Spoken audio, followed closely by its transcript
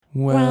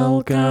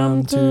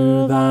Welcome to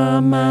the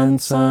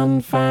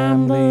Manson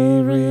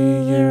family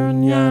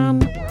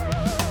reunion.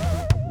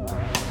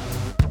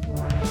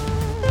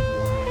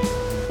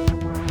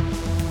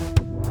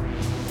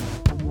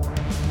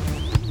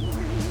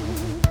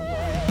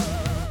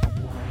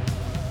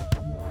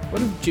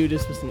 What if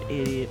Judas was an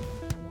idiot?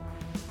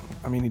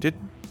 I mean, he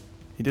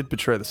did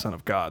betray the Son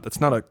of God. That's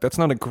not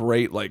a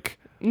great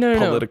No.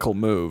 political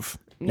move,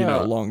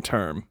 long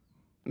term.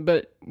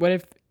 But what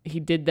if he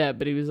did that,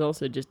 but he was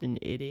also just an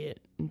idiot?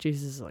 And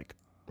Jesus is like,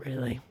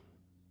 really?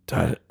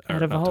 Out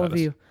of all of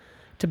you,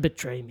 to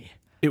betray me.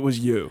 It was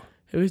you,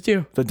 It was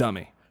you. the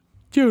dummy.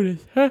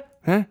 Judas, huh?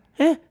 Huh?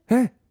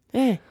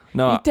 Eh?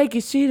 No. You take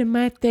a seat at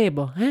my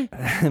table, huh?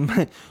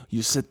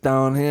 You sit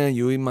down here,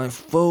 you eat my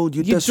food,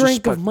 you You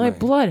disrespect drink of my me.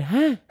 blood,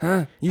 huh?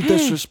 Huh? You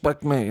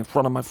disrespect me in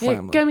front of my Hey,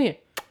 family. come here.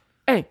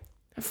 Hey,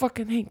 I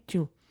fucking hate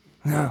you.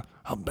 Yeah,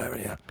 I'll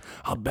bury you.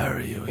 I'll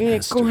bury you in Yeah,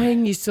 history. go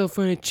hang yourself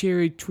on a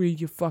cherry tree,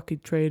 you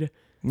fucking traitor.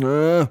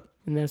 Yeah.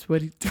 And that's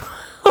what he...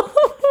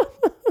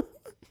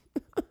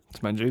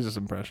 It's my Jesus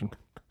impression.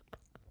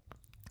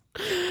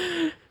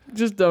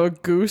 Just a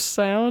goose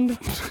sound.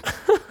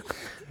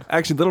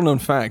 Actually, little known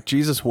fact: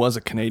 Jesus was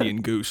a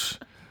Canadian goose.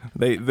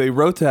 They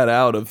wrote that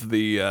out of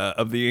the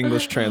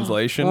English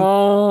translation,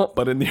 Oh.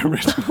 but in the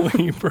original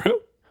Hebrew,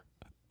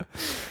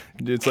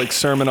 it's like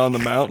Sermon on the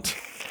Mount.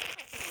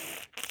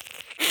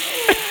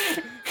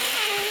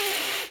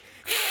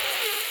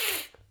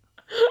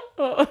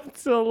 Oh,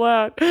 it's so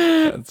loud.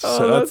 That's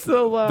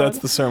so loud. That's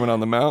the Sermon on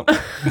the Mount.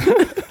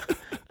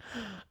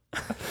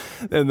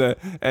 and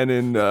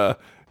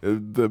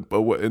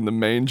in the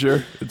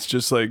manger, it's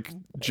just like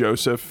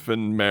Joseph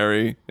and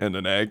Mary and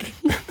an egg.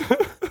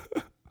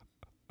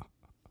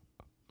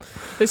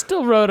 They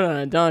still rode on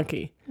a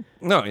donkey.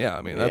 No, yeah,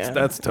 I mean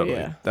that's totally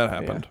yeah, that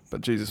happened.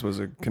 But Jesus was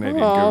a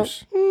Canadian Oh.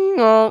 goose.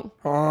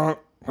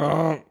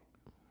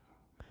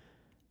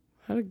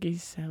 How do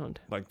geese sound?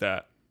 Like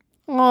that.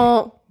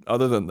 Oh.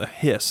 Other than the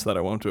hiss that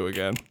I won't do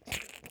again.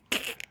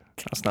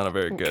 That's not a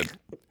very good.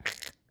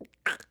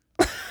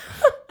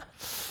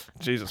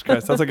 Jesus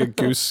Christ, that's like a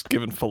goose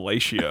giving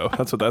fellatio.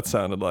 That's what that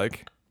sounded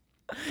like.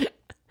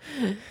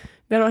 They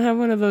don't have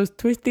one of those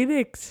twisty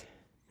dicks.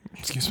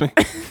 Excuse me?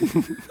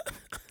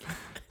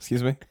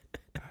 Excuse me?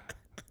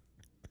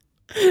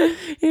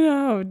 You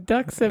know how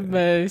ducks have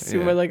with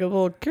like a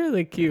little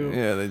curlicue.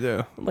 Yeah, they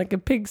do. Like a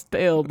pig's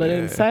tail, but Yeah.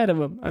 inside of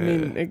them. I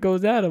mean, it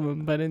goes out of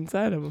them, but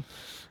inside of them.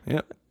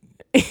 Yep.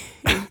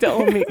 You're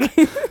telling me.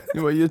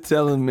 What you're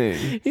telling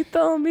me You're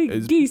telling me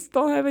geese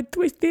don't have a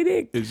twisty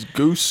dick. is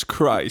Goose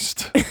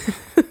Christ.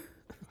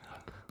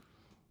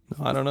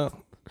 I don't know.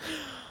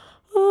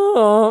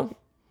 Oh.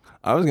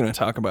 I was going to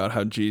talk about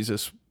how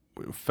Jesus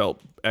felt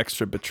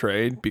extra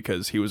betrayed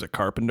because he was a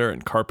carpenter,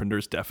 and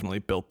carpenters definitely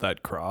built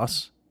that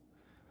cross.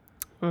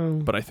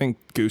 But I think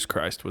Goose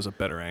Christ was a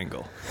better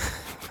angle.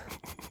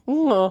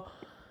 Oh.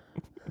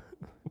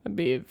 That'd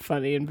be a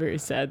funny and very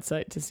sad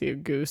sight to see a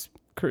goose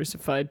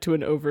crucified to a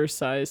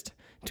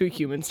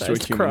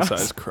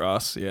human-sized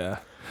cross, yeah.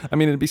 I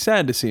mean, it'd be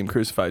sad to see him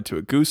crucified to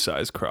a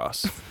goose-sized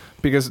cross.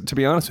 Because, to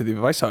be honest with you,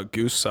 if I saw a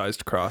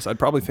goose-sized cross, I'd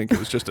probably think it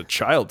was just a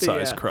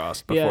child-sized Yeah.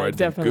 cross before I'd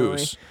think definitely.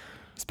 goose.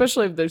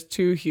 Especially if there's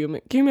two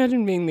human. Can you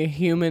imagine being the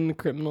human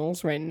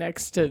criminals right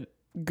next to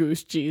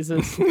Goose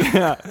Jesus?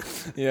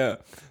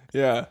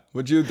 Yeah.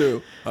 What'd you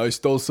do? I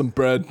stole some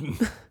bread.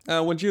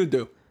 What'd you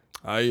do?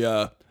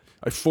 I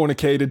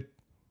fornicated.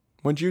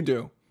 What'd you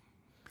do?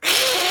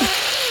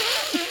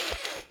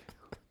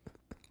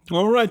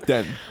 All right,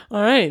 then.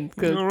 All right,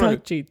 good. All right.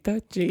 Touchy.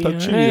 Touchy,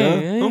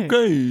 Hey. huh?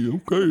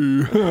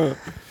 Okay.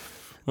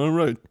 All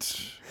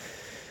right.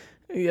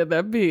 Yeah,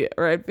 that'd be,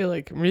 or I'd be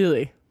like,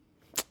 really?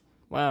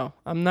 Wow,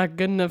 I'm not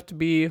good enough to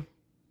be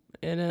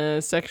in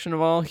a section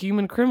of all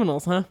human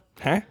criminals, huh?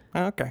 Huh?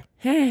 Okay.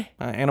 Hey,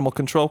 Animal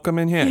control, come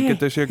in here.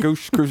 Get this here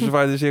goose.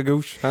 Crucify this here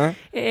goose. Huh?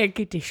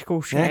 get this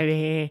goose out of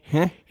here.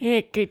 Huh?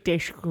 Get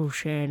this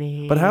goose out of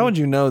here. But how would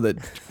you know that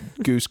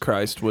Goose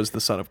Christ was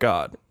the Son of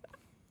God?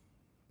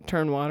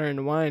 Turn water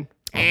into wine.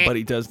 But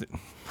he does.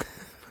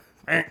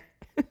 And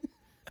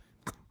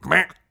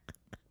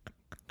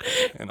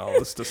all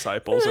his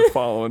disciples are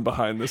following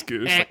behind this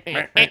goose.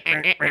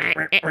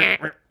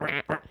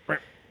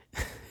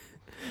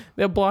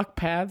 They'll block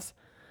paths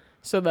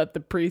so that the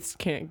priests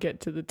can't get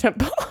to the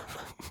temple.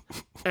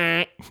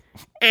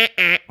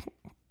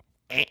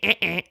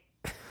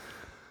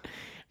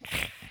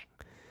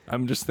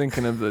 I'm just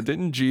thinking of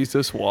didn't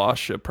Jesus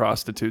wash a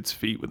prostitute's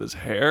feet with his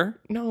hair?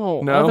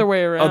 No, No? other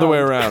way around. Other way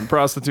around.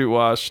 Prostitute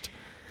washed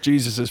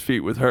Jesus' feet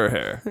with her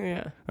hair.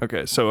 Yeah.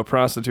 Okay, so a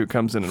prostitute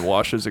comes in and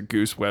washes a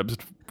Goose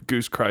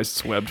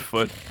Christ's webbed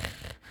foot.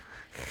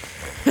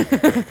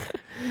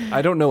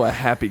 I don't know a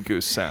happy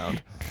goose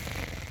sound.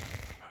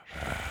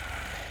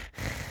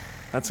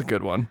 That's a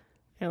good one.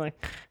 You're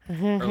like,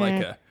 Or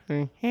like a...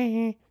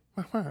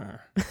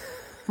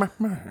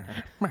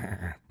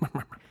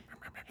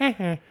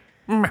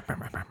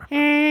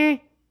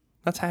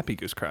 That's Happy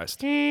Goose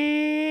Christ.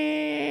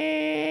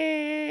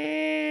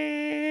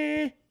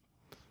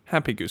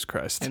 Happy Goose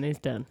Christ. and he's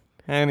done.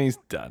 And he's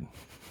done.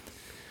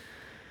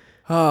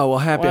 Oh, well,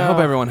 happy. I hope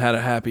everyone had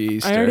a happy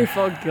Easter. I already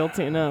felt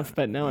guilty enough,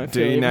 but now I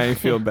feel Now you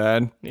feel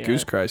bad? Yeah.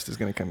 Goose Christ is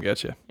going to come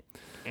get you.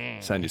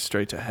 Send you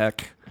straight to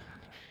heck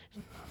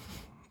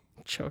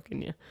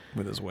choking you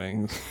with his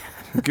wings.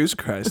 Goose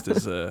Christ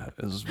is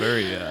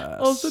very...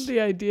 also, the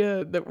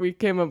idea that we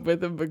came up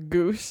with of a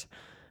goose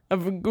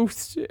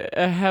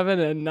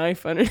having a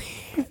knife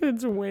underneath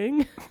its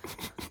wing.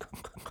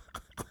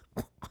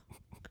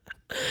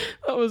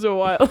 That was a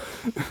while.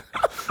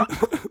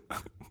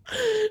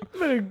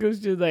 But a goose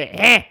just like,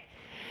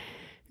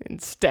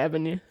 and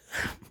stabbing you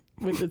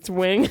with its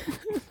wing,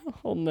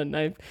 holding the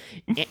knife.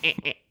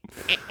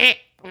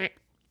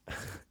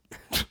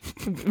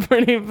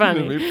 Pretty funny.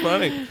 It'd be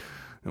funny.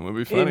 It would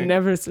be funny. You'd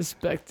never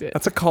suspect it.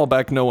 That's a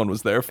callback no one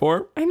was there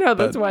for. I know,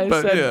 that's why I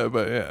said.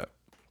 Yeah.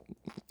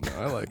 No,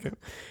 I like it.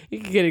 You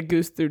could get a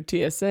goose through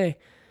TSA.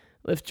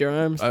 Lift your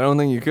arms. I don't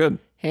think you could.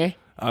 Hey?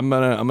 I'm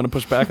gonna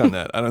push back on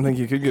that. I don't think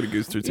you could get a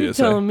goose through You're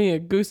TSA. telling me a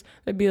goose?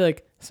 I'd be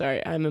like,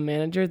 sorry, I'm a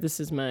manager. This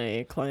is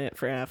my client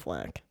for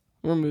Aflac.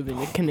 We're moving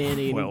to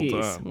Canadian Well geese.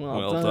 done.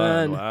 Well done.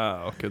 done.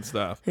 Wow, good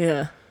stuff.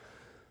 Yeah.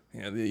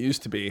 Yeah, it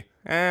used to be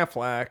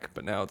flack,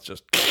 but now it's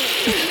just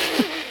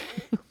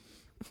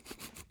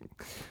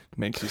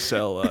makes you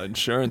sell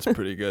insurance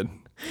pretty good.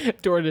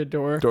 Door to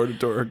door. Door to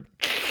door.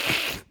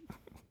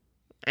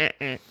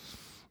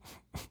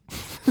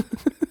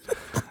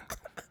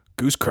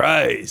 Goose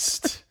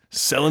Christ.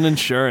 Selling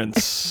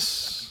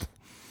insurance.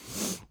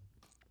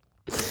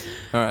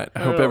 All right. I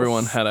hope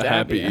everyone had a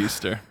happy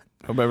Easter.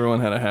 Hope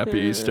everyone had a happy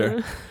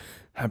Easter.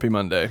 Happy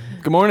Monday.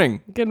 Good morning.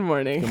 Good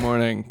morning. Good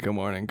morning. Good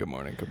morning. Good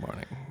morning. Good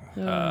morning.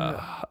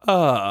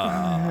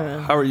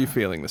 How are you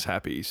feeling this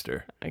happy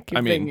Easter?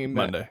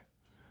 Monday.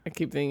 I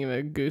keep thinking about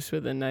a goose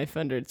with a knife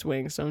under its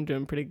wing, so I'm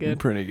doing pretty good.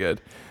 Pretty good.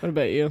 What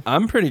about you?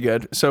 I'm pretty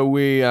good. So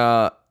we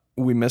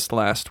missed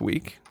last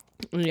week.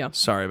 Yeah.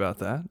 Sorry about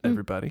that,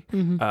 everybody.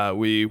 Mm-hmm.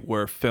 We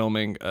were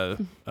filming a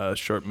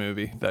short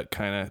movie that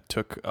kind of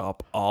took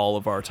up all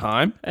of our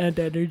time And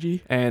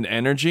energy. Yeah.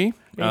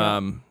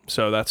 Yeah.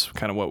 So that's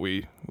kind of what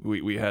we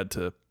had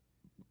to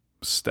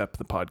step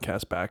the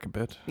podcast back a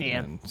bit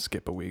and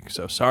skip a week.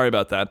 So sorry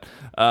about that.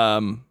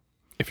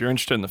 If you're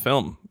interested in the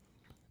film,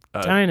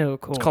 Dino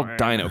Corn. it's called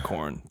Dino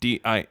Corn.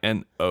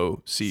 DINOCORN.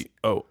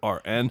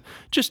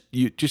 Just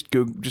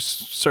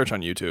search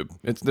on YouTube.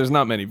 There's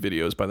not many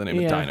videos by the name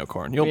of Dino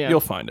Corn. You'll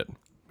find it.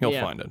 You'll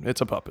find it.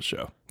 It's a puppet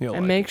show.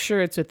 And make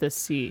sure it's with a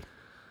C.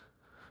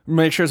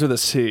 Make sure it's with a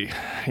C.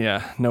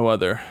 Yeah, no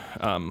other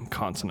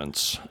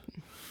consonants.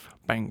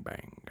 Bang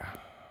bang.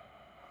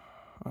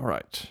 All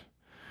right.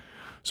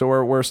 So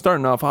we're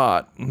starting off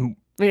hot.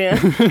 Yeah.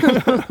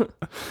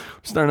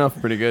 Starting off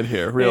pretty good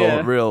here.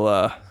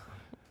 Real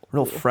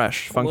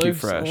fresh, funky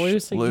fresh.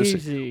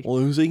 Loosey-goosey.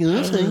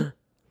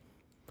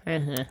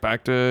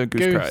 Back to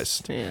Goose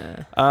Christ.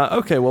 Yeah.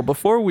 Okay, well,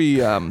 before we...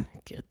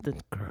 Get the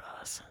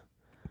cross.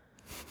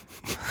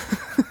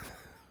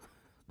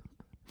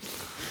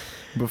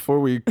 Before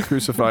we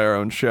crucify our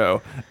own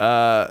show,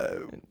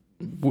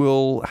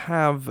 we'll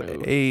have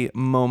a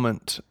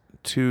moment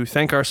to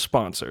thank our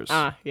sponsors.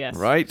 Yes.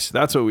 Right?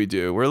 That's what we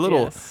do. We're a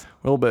little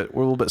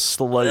bit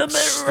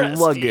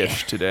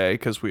sluggish today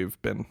because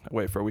we've been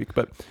away for a week.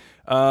 But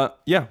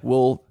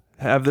we'll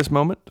have this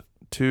moment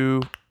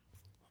to... A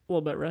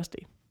little bit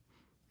rusty.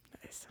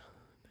 Nice.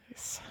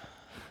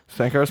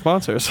 Thank our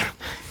sponsors.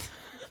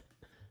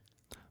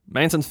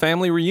 Manson's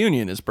Family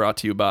Reunion is brought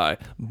to you by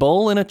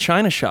Bowl in a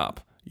China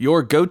Shop,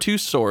 your go-to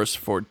source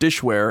for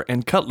dishware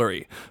and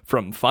cutlery.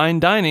 From fine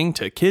dining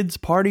to kids'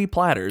 party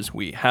platters,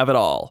 we have it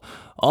all.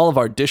 All of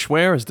our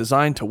dishware is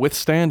designed to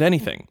withstand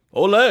anything.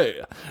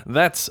 Olé!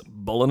 That's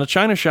Bowl in a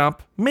China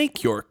Shop.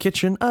 Make your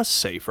kitchen a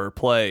safer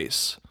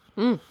place.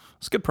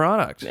 It's a good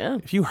product. Yeah.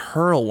 If you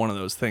hurl one of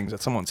those things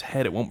at someone's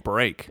head, it won't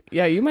break.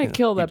 Yeah, you might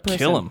kill that person.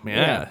 Kill them.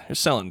 Yeah. You're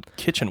selling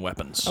kitchen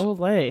weapons.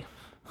 Olay.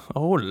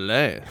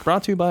 Olay.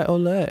 Brought to you by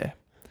Olay,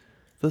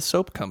 the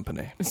soap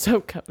company.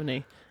 Soap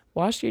company.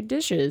 Wash your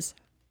dishes.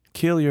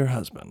 Kill your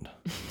husband.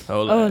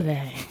 Olay.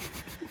 Olay.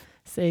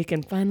 So you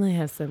can finally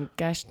have some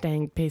gosh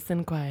dang peace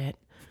and quiet.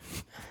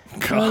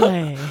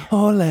 Olay.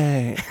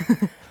 Olay.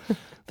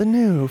 The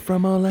new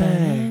from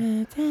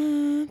Olay.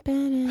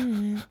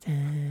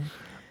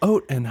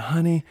 Oat and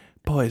honey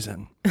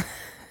poison.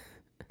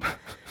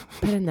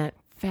 Put in that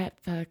fat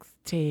fox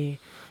tea.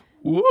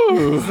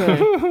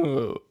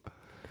 Woo.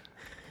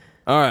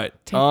 All right.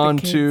 On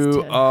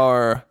to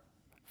our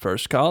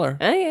first caller.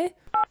 Okay.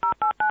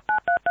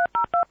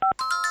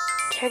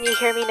 Can you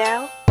hear me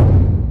now?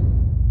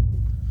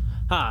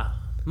 Hi,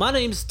 my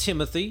name's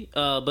Timothy,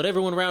 but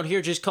everyone around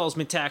here just calls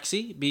me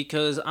Taxi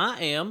because I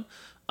am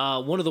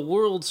one of the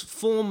world's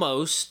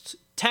foremost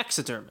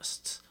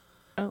taxidermists.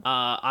 Oh.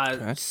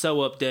 I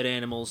sew up dead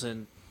animals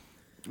and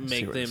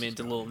make them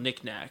into little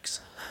knickknacks.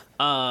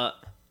 And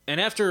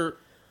after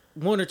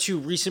one or two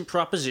recent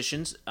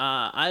propositions,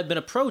 I've been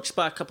approached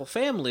by a couple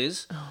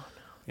families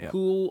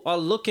who are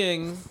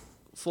looking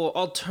for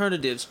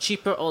alternatives,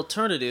 cheaper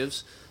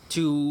alternatives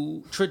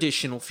to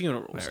traditional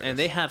funerals. And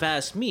they have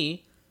asked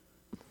me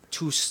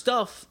to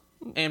stuff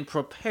and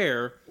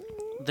prepare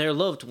their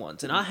loved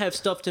ones. And I have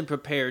stuffed and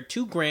prepared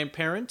 2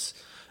 grandparents,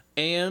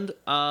 and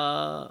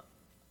I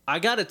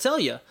gotta tell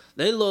you,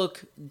 they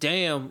look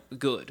damn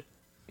good.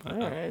 All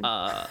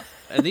right.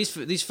 And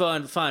these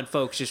fine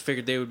folks just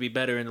figured they would be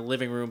better in the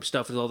living room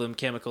stuffed with all them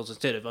chemicals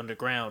instead of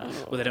underground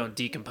where they don't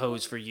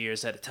decompose for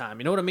years at a time.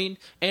 You know what I mean?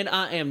 And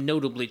I am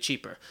notably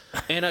cheaper.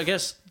 And I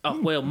guess,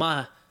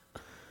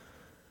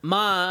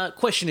 my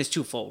question is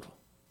twofold,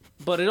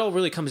 but it all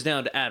really comes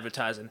down to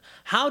advertising.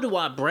 How do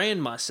I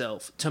brand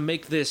myself to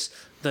make this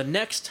the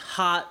next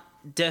hot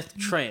death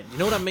trend? You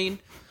know what I mean?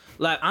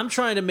 Like, I'm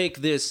trying to make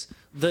this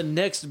the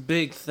next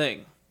big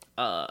thing.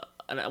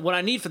 And what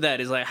I need for that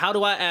is, like, how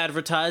do I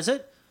advertise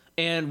it?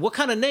 And what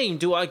kind of name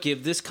do I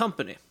give this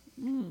company?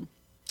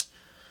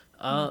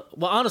 Well,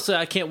 honestly,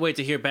 I can't wait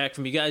to hear back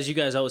from you guys. You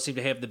guys always seem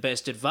to have the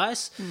best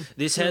advice.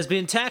 This has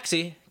been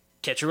Taxi.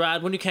 Catch a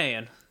ride when you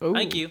can. Ooh.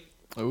 Thank you.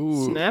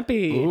 Ooh.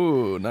 Snappy.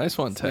 Ooh, nice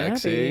one,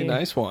 Taxi. Snappy.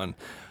 Nice one.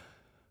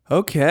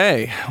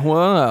 Okay.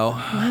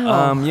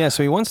 Wow. Yeah,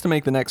 so he wants to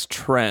make the next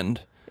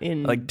trend.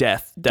 In Like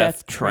death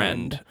Death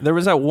trend. trend. There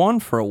was that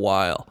one for a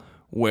while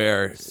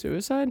where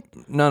suicide?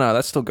 no,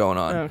 that's still going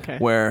on. Okay.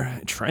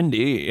 Where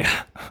trendy.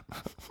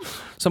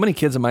 So many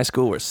kids in my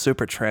school were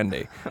super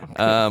trendy.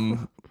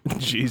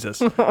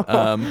 Jesus.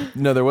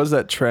 No, there was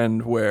that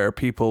trend where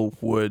people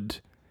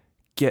would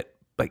get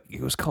like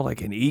it was called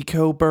like an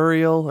eco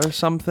burial or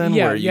something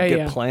Yeah, where you yeah, get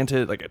yeah.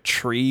 planted like a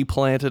tree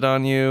planted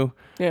on you.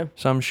 Yeah.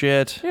 Some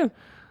shit. Yeah.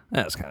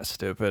 That's kind of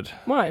stupid.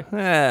 Why?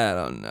 I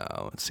don't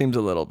know. It seems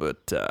a little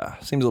bit,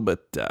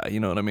 you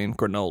know what I mean?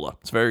 Granola.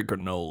 It's very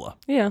granola.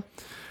 Yeah.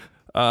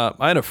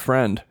 I had a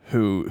friend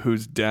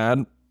whose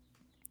dad,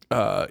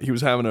 he was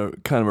having a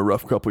kind of a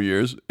rough couple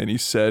years, and he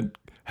said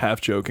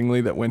half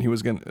jokingly that when he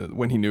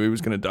knew he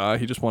was gonna die,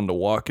 he just wanted to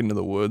walk into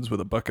the woods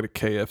with a bucket of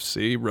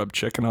KFC, rub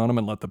chicken on him,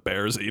 and let the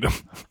bears eat him.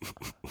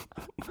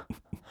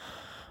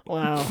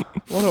 Wow.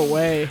 What a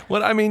way.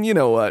 Well, I mean, you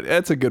know what?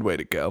 That's a good way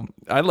to go.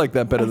 I like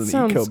that better That than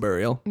sounds- the eco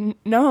burial.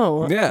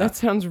 No. Yeah. That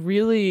sounds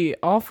really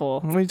awful.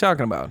 What are you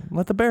talking about?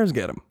 Let the bears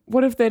get him.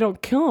 What if they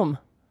don't kill him?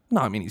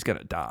 No, I mean he's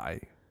gonna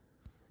die.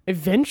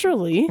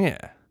 Eventually?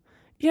 Yeah.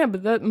 Yeah,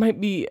 but that might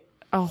be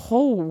a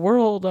whole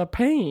world of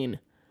pain.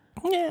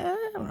 Yeah,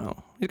 I don't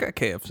know. He's got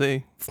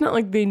KFC. It's not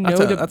like they know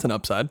That's an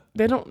upside.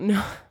 they don't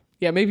know.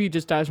 Yeah, maybe he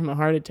just dies from a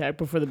heart attack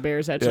before the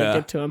bears actually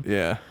get to him.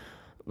 Yeah.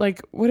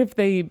 Like, what if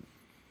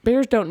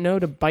bears don't know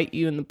to bite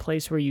you in the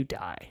place where you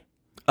die?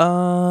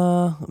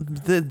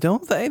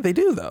 Don't they? They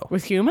do though.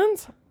 With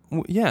humans?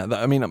 Yeah,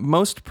 I mean,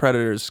 most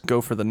predators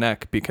go for the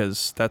neck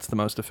because that's the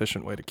most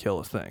efficient way to kill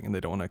a thing, and they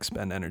don't want to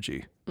expend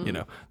energy. You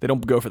know, they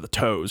don't go for the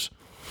toes.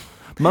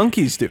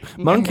 Monkeys do.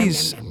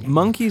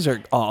 Monkeys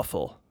are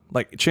awful.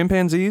 Like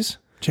chimpanzees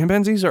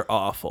are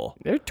awful.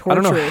 They're I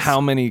torturous. don't know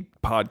how many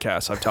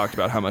podcasts I've talked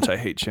about how much I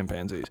hate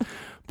chimpanzees,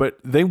 but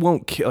they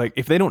won't kill. Like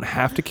if they don't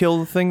have to kill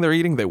the thing they're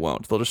eating, they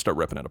won't. They'll just start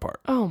ripping it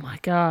apart. Oh my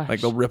gosh. Like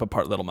they'll rip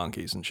apart little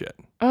monkeys and shit.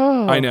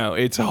 Oh. I know,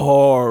 it's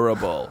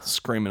horrible.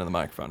 Screaming in the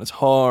microphone. It's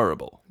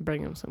horrible.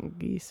 Bring him some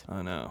geese.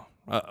 I know.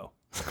 Uh-oh.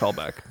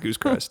 Callback. Goose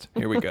Christ.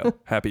 Here we go.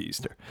 Happy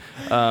Easter.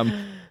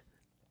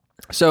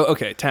 So,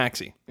 okay,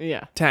 Taxi.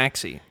 Yeah.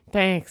 Taxi.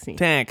 Taxi.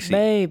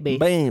 Baby,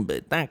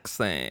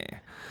 taxi.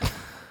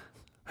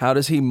 How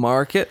does he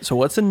market? So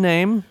what's the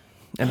name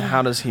and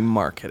how does he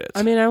market it?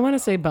 I mean, I want to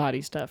say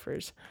body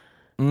stuffers.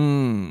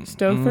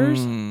 Stofers?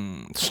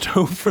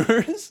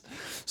 Stofers?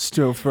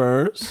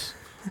 Stofers?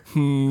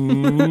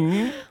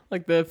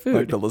 Like the food.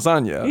 Like the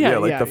lasagna. Yeah,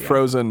 like yeah, the yeah.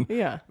 frozen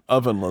Yeah.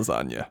 oven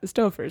lasagna. The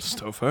Stofers.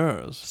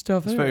 Stofers.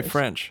 It's very Stofers.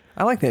 French.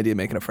 I like the idea of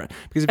making a French.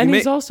 Because if And you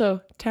he's make...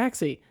 also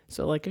taxi,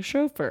 so like a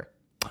chauffeur.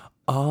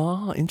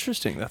 Oh,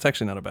 interesting. That's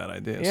actually not a bad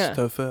idea. Yeah.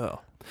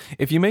 Stoffel.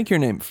 If you make your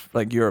name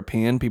like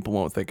European, people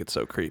won't think it's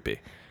so creepy.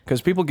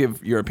 Because people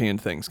give European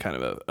things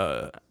kind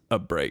of a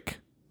break.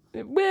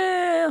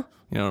 Well,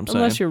 You know what I'm saying?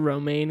 unless you're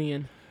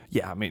Romanian.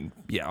 Yeah, I mean,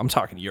 yeah, I'm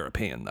talking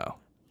European though.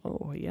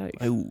 Oh, yikes.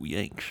 Oh,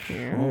 yikes.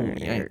 Oh,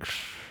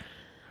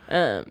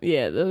 yikes.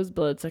 Yeah, those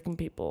blood-sucking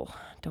people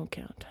don't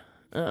count.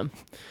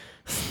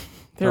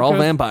 They're all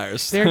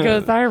vampires. There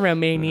goes our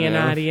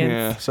Romanian audience.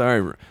 Yeah,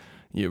 sorry,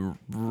 you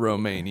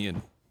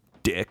Romanian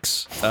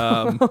dicks.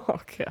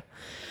 Okay.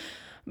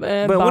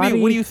 But what do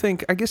you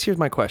think? I guess here's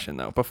my question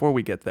though. Before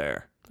we get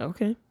there,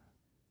 Okay.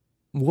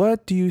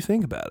 what do you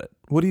think about it?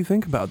 What do you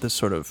think about this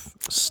sort of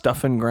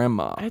stuffing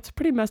grandma? It's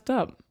pretty messed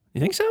up.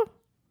 You think so?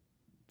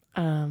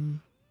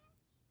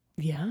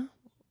 Yeah.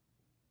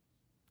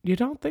 You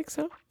don't think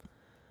so?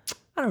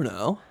 I don't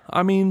know.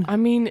 I mean,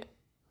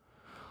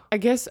 I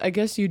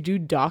guess you do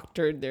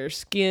doctor their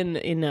skin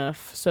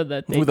enough so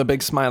that they with a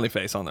big smiley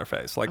face on their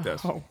face, like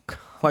this, Oh, God,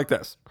 like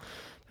this.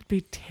 that'd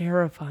be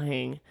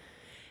terrifying.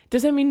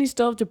 Does that mean you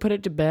still have to put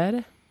it to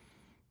bed?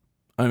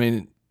 I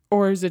mean,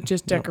 Or is it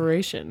just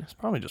decoration? it's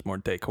probably just more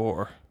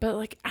decor. But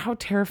like, how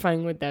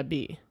terrifying would that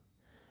be?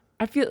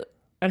 I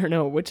don't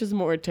know, which is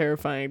more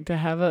terrifying, to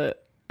have a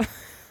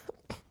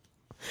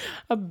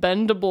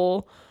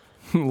bendable.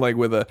 Like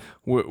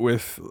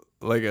with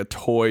a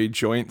toy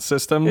joint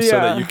system so Yeah.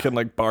 that you can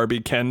like Barbie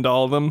Ken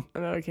doll them.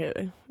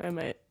 Okay, I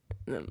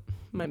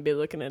might be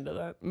looking into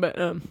that. But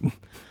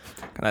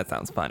That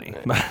sounds funny.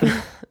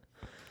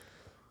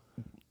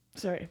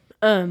 sorry.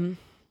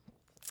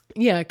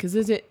 Yeah, because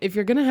if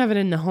you're gonna have it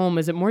in the home,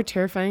 is it more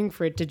terrifying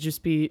for it to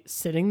just be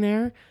sitting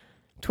there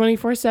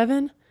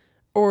 24/7,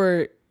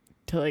 or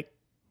to like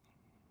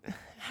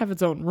have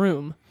its own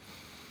room?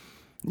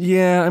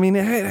 Yeah, I mean,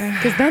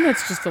 Because then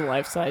it's just a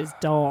life-size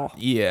doll.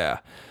 yeah.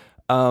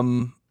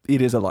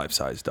 It is a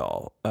life-size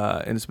doll,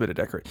 and it's a bit of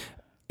decoration.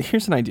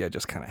 Here's an idea I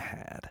just kind of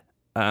had.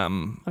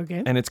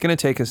 Okay. And it's going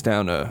to take us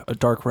down a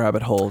dark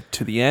rabbit hole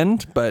to the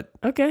end, but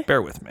Okay.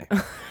 bear with me.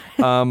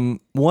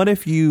 What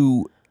if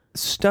you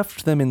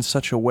stuffed them in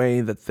such a way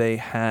that they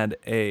had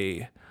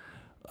a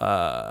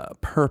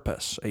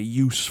purpose, a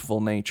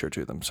useful nature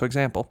to them? So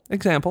example,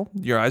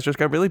 your eyes just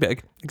got really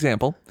big.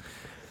 Example,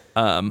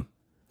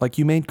 like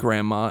you made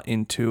grandma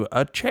into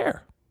a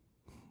chair.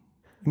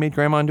 You made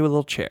grandma into a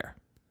little chair,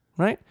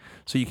 right?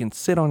 So you can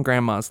sit on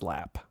grandma's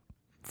lap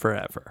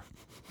forever,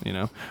 you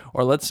know?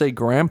 Or let's say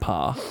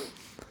grandpa,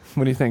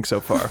 what do you think so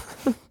far?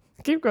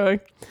 Keep going.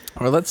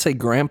 Or let's say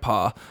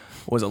grandpa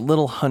was a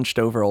little hunched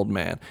over old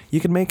man. You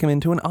could make him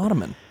into an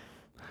ottoman.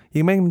 You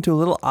can make him into a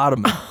little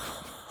ottoman.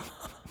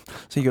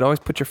 So you could always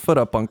put your foot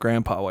up on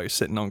grandpa while you're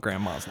sitting on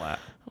grandma's lap.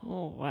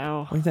 Oh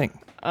wow. What do you think?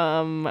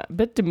 A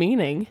bit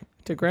demeaning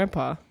to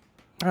grandpa.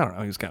 I don't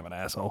know. He was kind of an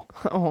asshole.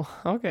 Oh,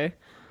 okay.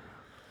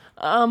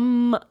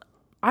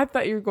 I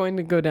thought you were going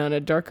to go down a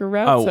darker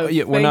route. Oh, so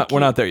yeah, we're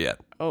not there yet.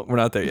 Oh. We're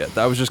not there yet.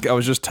 I was just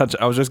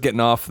getting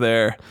off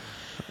there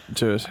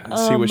to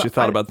see what you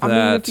thought about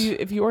that. I mean,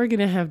 if you are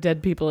gonna have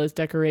dead people as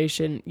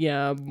decoration,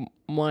 yeah,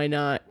 why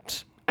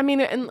not? I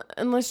mean,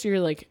 unless you're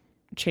like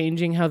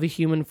changing how the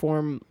human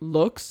form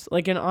looks,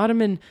 like an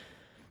ottoman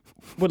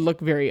would look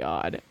very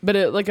odd, but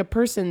like a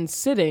person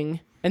sitting,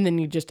 and then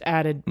you just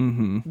added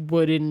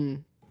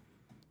wooden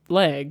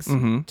legs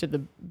to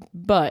the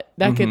butt.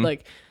 That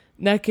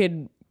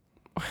could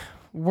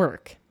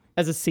work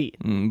as a seat.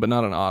 But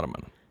not an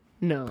ottoman.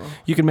 No.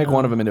 You could make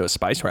one of them into a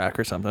spice rack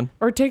or something.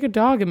 Or take a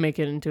dog and make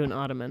it into an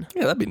ottoman.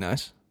 Yeah, that'd be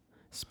nice.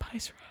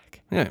 Spice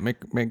rack. Yeah,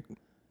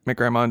 make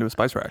grandma into a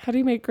spice rack. How do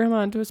you make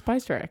grandma into a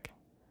spice rack?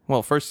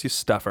 Well, first you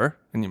stuff her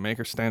and you make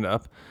her stand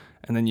up,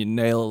 and then you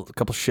nail a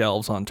couple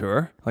shelves onto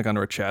her, like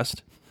under her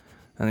chest,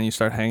 and then you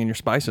start hanging your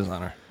spices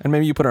on her. And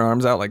maybe you put her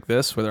arms out like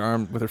this with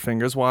her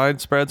fingers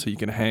wide spread, so you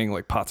can hang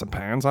like pots and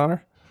pans on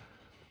her,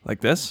 like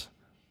this.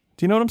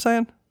 Do you know what I'm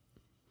saying?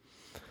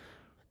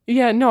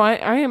 Yeah, no,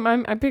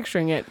 I'm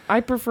picturing it. I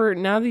prefer,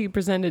 now that you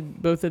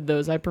presented both of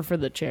those, I prefer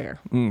the chair.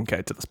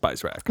 Okay, to the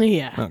spice rack.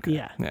 Yeah, Okay.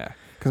 yeah.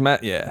 Because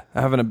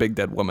having a big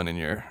dead woman in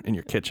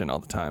your kitchen all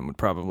the time would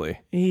probably,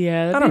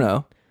 Yeah. I don't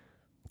know.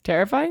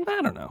 Terrifying?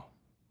 I don't know.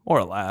 Or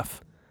a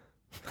laugh.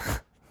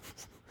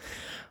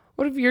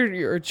 What if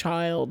you're a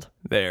child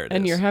There it is.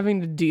 and you're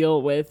having to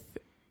deal with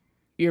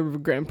your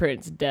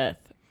grandparents' death?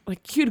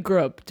 Like, you'd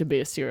grow up to be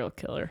a serial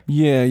killer.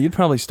 Yeah, you'd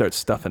probably start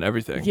stuffing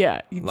everything.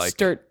 Yeah, you'd Like-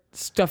 start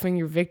stuffing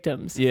your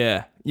victims.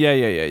 Yeah. And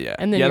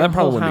then yeah, your that probably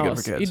whole wouldn't be house.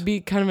 good for kids. You'd be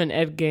kind of an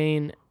Ed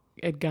Gein,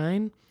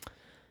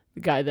 the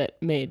guy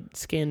that made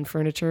skin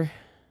furniture.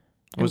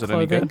 And Was it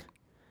clothing. any good?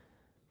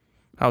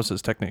 How's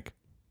his technique?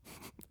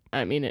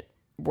 I mean, it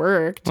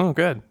worked. Oh,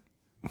 good.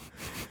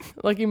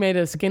 Like he made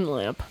a skin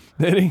lamp.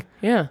 Did he?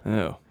 Yeah,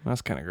 Oh,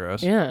 that's kind of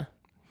gross. yeah.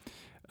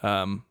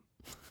 Um.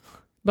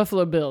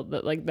 Buffalo Bill,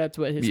 that's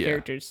what his Yeah.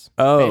 character's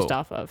Oh. based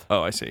off of.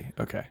 Oh, I see.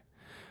 Okay.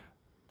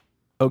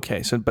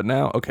 Okay. So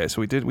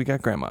we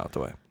got grandma out the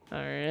way. All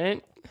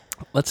right.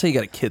 Let's say you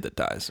got a kid that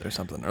dies or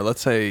something, or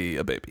let's say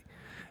a baby,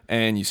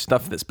 and you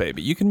stuff this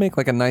baby. You can make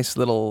like a nice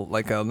little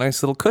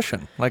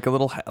cushion, like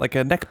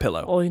a neck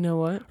pillow, Well, you know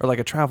what? or like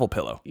a travel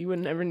pillow. You would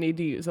never need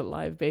to use a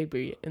live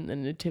baby in the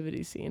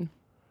nativity scene.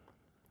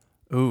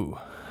 Ooh.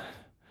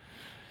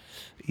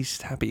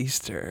 Happy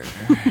Easter,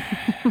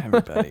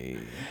 everybody.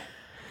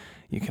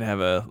 You can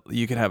have a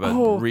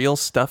Oh. real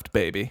stuffed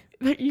baby.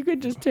 You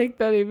could just take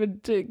that even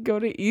to go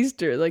to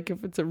Easter. Like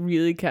if it's a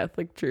really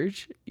Catholic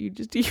church, you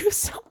just use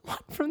someone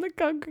from the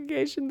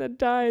congregation that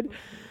died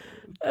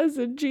as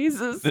a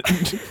Jesus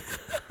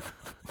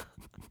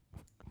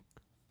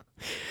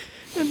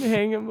and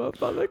hang him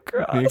up on the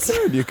cross.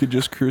 You could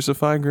just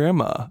crucify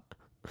grandma.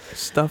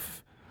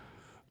 Stuff.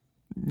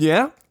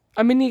 Yeah?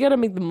 I mean, you got to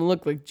make them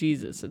look like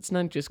Jesus. It's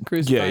not just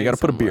crucifying. Yeah, you got to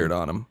put a someone. beard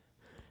on him.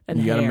 And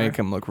You got to hair. make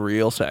him look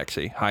real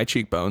sexy. High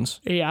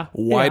cheekbones. Yeah.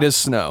 White yeah. as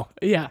snow.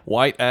 Yeah.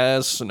 White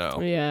as snow.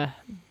 Yeah.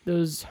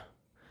 Those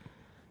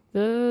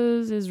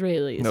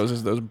Israelis.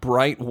 Those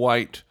bright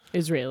white,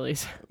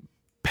 Israelis.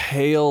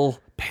 pale,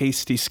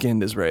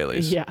 pasty-skinned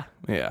Israelis. Yeah.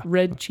 Yeah.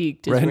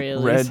 Red-cheeked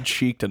Israelis.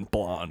 Red-cheeked and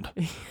blonde.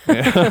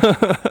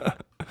 Yeah.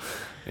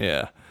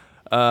 Yeah.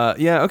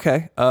 Yeah,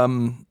 okay.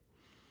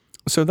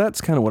 So that's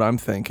kind of what I'm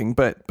thinking,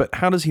 but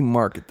how does he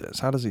market this?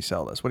 How does he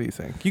sell this? What do you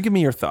think? You give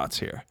me your thoughts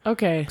here.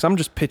 Okay. Because I'm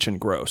just pitching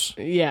gross.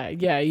 Yeah,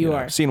 you know,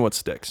 are. Seeing what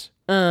sticks.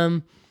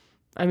 I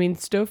mean,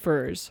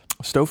 Stofers.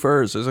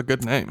 Stofers is a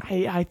good name.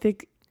 I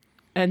think,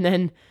 and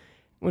then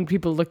when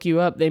people look you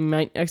up, they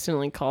might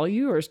accidentally call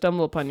you or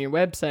stumble upon your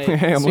website.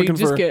 Hey, I'm so you looking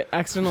just for- get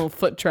accidental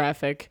foot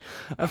traffic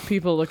of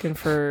people looking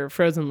for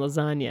frozen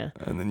lasagna.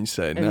 And then you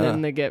say, And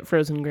then they get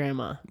frozen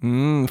grandma.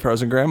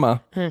 Frozen grandma.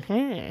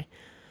 yeah.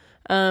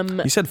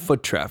 You said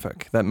foot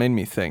traffic. That made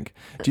me think.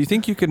 Do you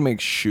think you could make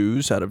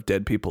shoes out of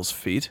dead people's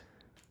feet?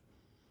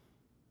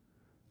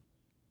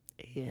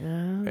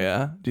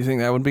 Yeah. Do you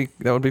think that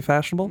would be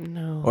fashionable?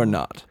 No. Or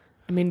not?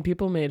 I mean,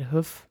 people made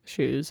hoof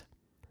shoes.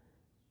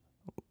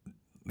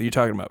 Are you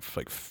talking about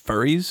like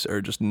furries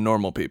or just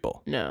normal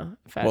people? No.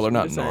 Well, they're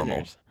not fashion normal.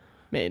 designers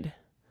Made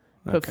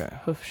hoof, Okay.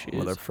 hoof shoes.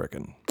 Well, they're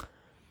freaking.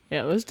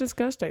 Yeah, it was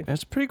disgusting.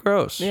 It's pretty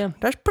gross. Yeah.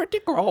 That's pretty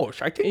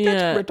gross. I think Yeah.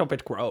 that's a little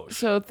bit gross.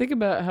 So think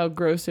about how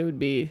gross it would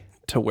be.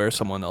 To wear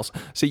someone else.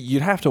 See,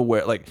 you'd have to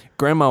wear, like,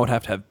 grandma would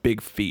have to have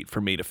big feet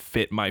for me to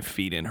fit my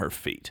feet in her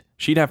feet.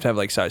 She'd have to have,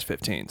 like, size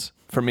 15s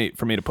for me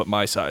to put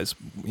my size,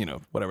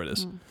 whatever it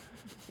is,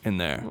 in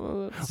there.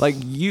 Well, Like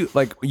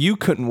you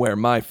couldn't wear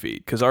my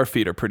feet because our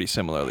feet are pretty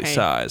similarly I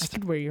sized.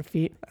 could wear your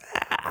feet.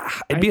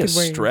 It'd be a could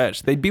wear your-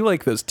 stretch. They'd be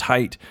like those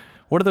tight,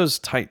 what are those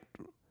tight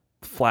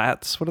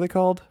flats? What are they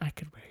called? I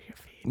could wear your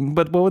feet.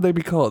 But what would they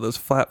be called? Those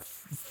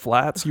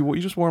flats? You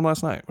just wore them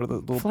last night. What are the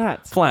little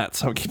Flats.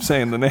 Flats. I keep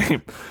saying the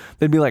name.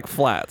 They'd be like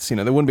flats. They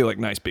wouldn't be like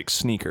nice big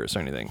sneakers or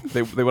anything.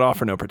 They would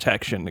offer no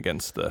protection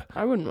against the.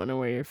 I wouldn't want to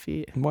wear your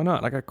feet. Why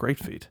not? I got great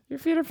feet. Your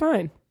feet are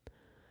fine.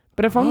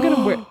 But if I'm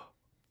gonna wear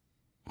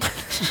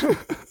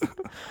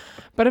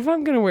But if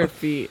I'm gonna wear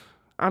feet,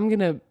 I'm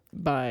gonna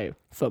buy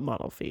foot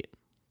model feet.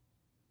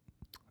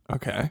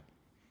 Okay.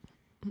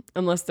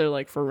 Unless they're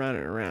like for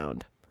running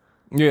around.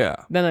 Yeah.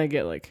 Then I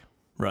get like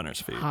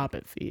Runner's feet.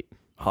 hobbit feet.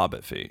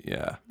 Hobbit feet.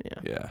 Yeah. Yeah.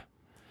 Yeah.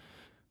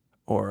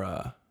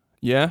 Or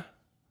yeah.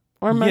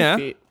 Or my Yeah.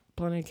 feet.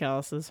 Plenty of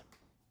calluses.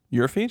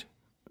 Your feet?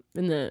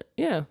 In the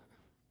yeah.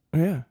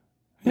 Yeah.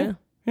 Yeah.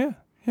 Yeah.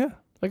 Yeah.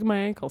 Look at my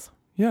ankles.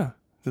 Yeah.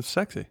 It's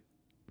sexy.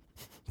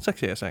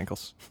 Sexy ass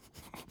ankles.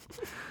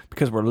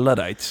 Because we're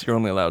Luddites, you're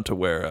only allowed to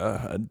wear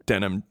a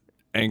denim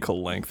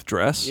ankle length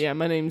dress. Yeah,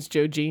 my name's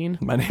Joe Jean.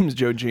 My name's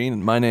Joe Jean,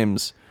 and my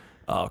name's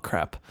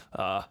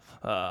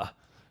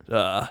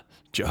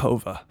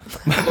Jehovah.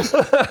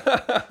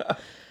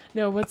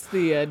 No, what's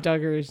the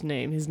Duggar's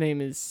name? His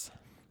name is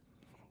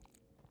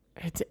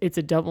it's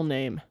a double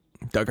name.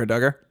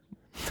 Duggar.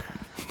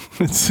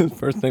 His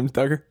first name's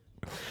Duggar.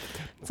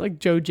 It's like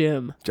Joe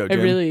Jim. Joe It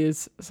Jim. really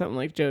is something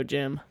like Joe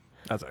Jim.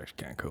 That's actually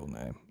kind of cool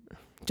name.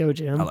 Joe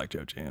Jim. I like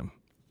Joe Jim.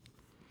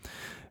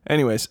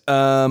 Anyways, what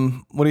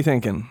are you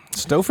thinking?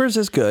 Stofers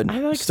is good. I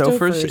like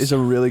Stofers Stofers. is a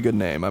really good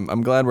name.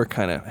 I'm glad we're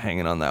kind of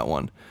hanging on that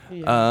one.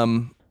 Yeah.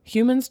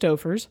 Human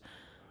Stofers.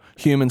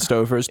 Human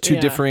Stofers to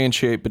Yeah.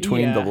 differentiate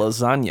between the Yeah.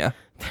 lasagna.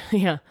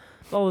 Yeah.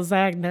 The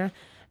lasagna.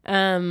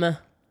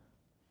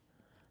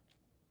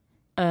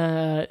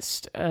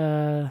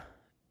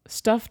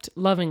 Stuffed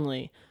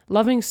lovingly.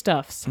 Loving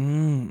stuffs.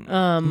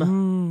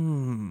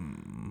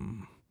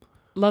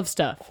 Love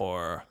stuff.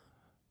 Or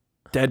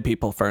Dead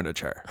People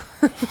Furniture.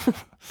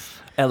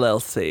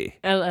 LLC.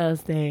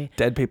 LLC.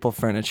 Dead People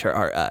Furniture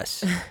are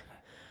us.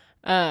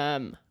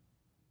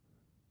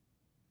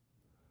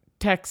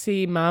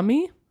 Taxi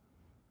mommy?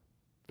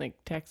 Like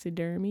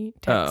taxidermy?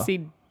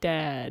 Taxi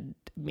dad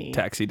me.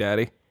 Taxi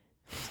Daddy.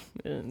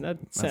 That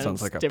That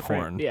sounds like a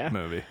different. porn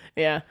movie.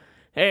 Yeah.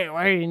 Hey,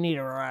 why do you need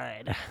a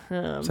ride?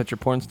 Is that your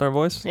porn star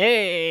voice?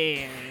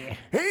 Hey.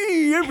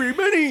 Hey,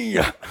 everybody!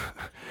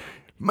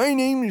 My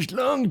name is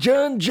Long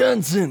John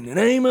Johnson, and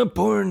I'm a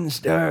porn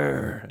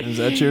star. Is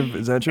that your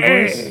voice?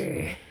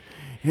 Hey.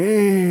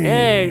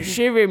 Hey,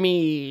 shiver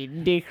me,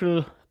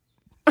 dickle.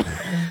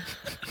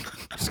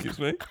 Excuse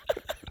me.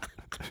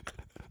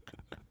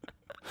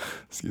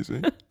 Excuse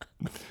me.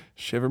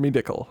 Shiver me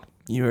dickle.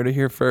 You heard it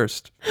here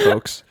first,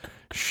 folks.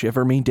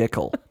 Shiver me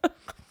dickle.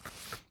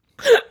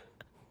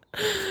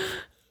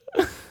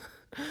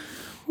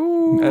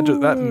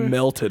 That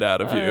melted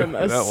out of you.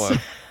 That one.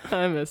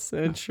 I'm a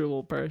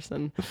sensual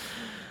person.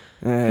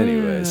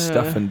 Anyways,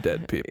 stuffing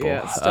dead people.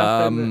 Yeah,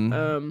 stuffing.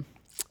 I'm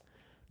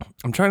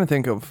trying to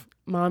think of.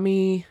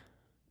 Mommy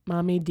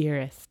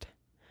dearest.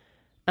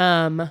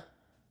 Steffums.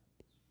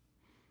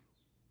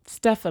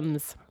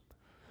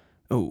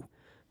 Oh.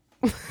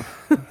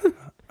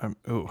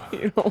 Oh.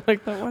 You don't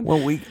like that one?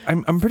 Well,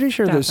 I'm pretty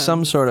sure there's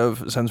some Steffums. sort of,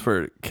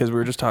 because we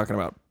were just talking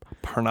about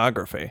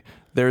pornography.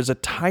 There's a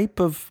type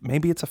of,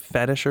 maybe it's a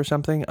fetish or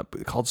something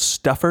called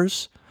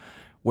stuffers,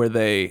 where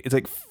it's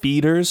like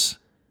feeders,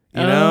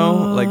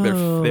 like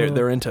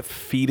they're into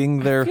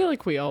feeding I their. feel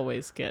like we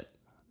always get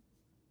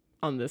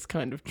on this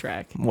kind of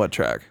track. What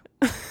track?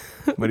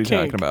 What are you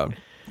Kink. talking about?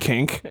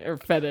 Kink. Or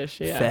fetish,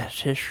 yeah.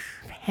 Fetish.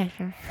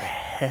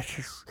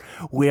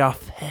 We are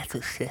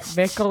fetishists.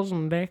 Vickles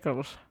and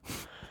dickles.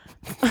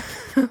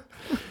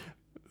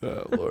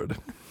 Oh Lord.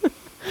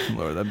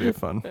 Lord, that'd be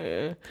fun.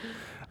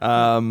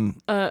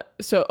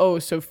 So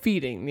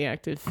feeding, the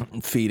act of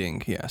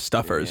Feeding, yeah.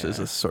 Stuffers is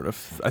a sort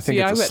of. I think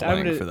See, it's a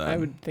slang for that. I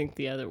would think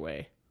the other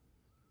way.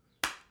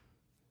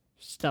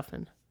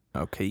 Stuffing.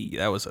 Okay,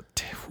 that was a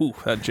Whew,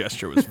 that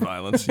gesture was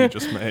violence you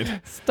just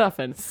made.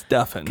 Stuffing.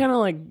 Stuffing. Kind of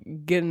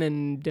like getting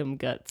in them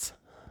guts.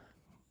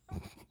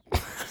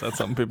 Is that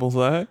something people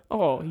say?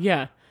 Oh,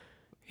 yeah.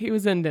 He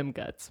was in them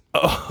guts.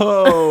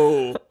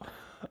 Oh.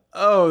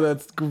 Oh,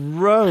 that's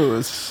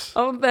gross.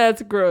 Oh,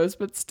 that's gross,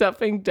 but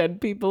stuffing dead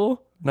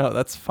people? No,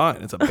 that's fine.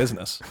 It's a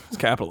business. It's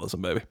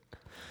capitalism, baby.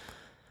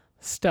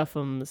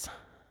 Stuffums.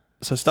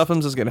 So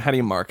Stuffums is how do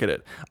you market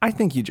it? I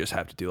think you just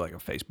have to do like a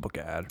Facebook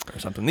ad or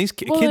something. These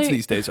kids Well,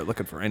 these days are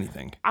looking for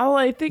anything.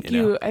 I think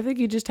You know? I think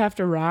you just have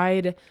to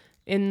ride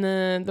in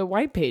the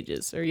white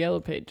pages or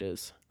yellow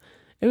pages.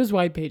 It was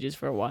white pages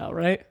for a while,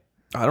 right?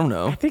 I don't I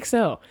know. think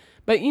so.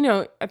 But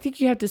I think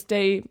you have to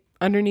stay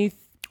underneath.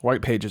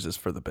 White pages is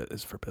for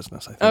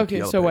business, I think. Okay,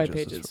 Yellow so white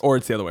pages is pages. or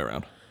it's the other way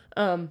around.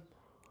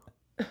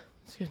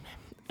 Excuse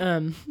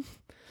me.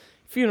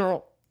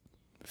 Funeral,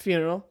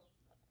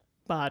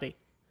 body,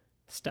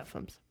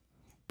 stuffums.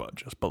 But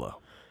just below.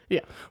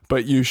 Yeah.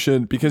 But you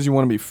should, because you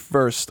want to be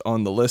first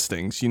on the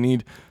listings, you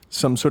need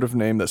some sort of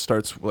name that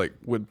starts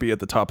would be at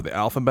the top of the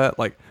alphabet,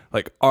 like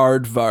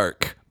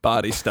Aardvark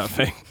body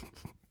stuffing.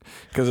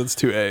 Because it's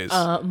 2 A's.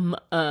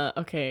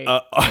 Okay.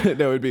 That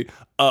would be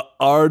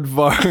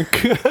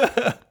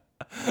Aardvark.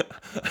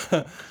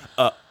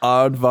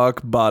 Aardvark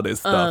body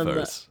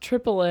stuffers.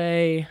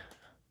 AAA.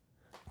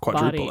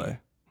 Quadruple body.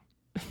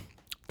 A.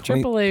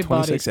 AAA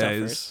body 26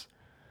 stuffers. A's.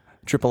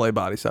 AAA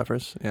body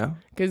stuffers, yeah.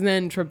 Because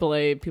then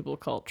AAA, people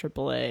call it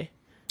AAA.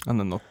 And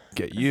then they'll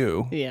get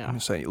you Yeah.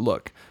 and say,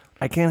 look,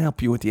 I can't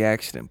help you with the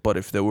accident, but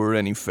if there were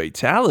any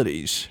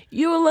fatalities,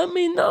 You will let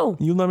me know.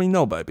 you let me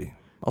know, baby.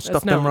 I'll That's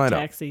stuff not them what right up.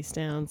 taxi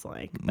sounds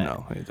like. But,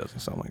 No, it doesn't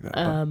sound like that.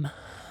 but-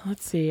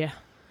 let's see.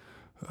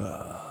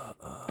 I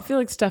feel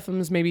like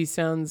Stuffums maybe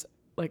sounds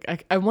like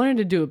I wanted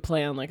to do a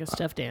play on like a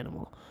stuffed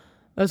animal.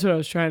 That's what I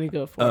was trying to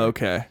go for.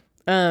 Okay.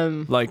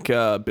 Like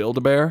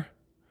Build-A-Bear?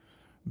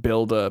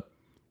 Build a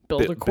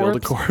Build a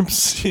corpse.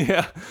 corpse.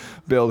 Yeah.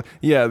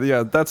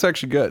 Yeah, that's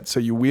actually good. So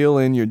you wheel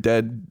in your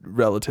dead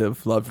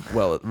relative,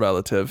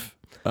 relative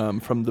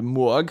from the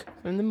morgue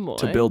From the morgue.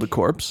 to build a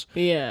corpse.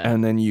 Yeah.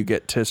 And then you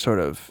get to sort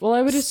of Well,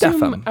 I would stuff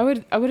assume 'em.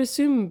 I would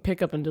assume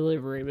pickup and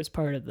delivery was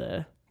part of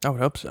the. I would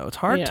hope so. It's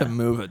hard to Yeah.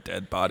 move a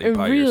dead body It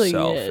by really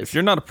yourself. is. If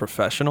you're not a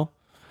professional,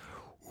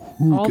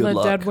 all good that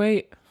luck. dead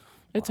weight.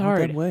 It's All hard.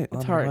 dead weight. It's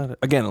Let hard. it-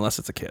 Again, unless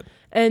it's a kid.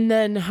 And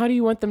then how do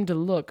you want them to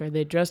look? Are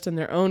they dressed in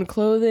their own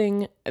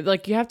clothing?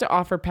 Like you have to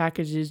offer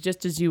packages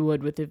just as you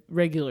would with a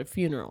regular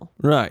funeral.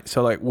 Right.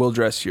 So we'll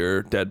dress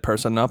your dead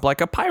person up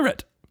like a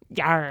pirate.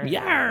 Yar.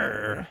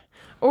 Yarr.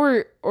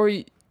 Or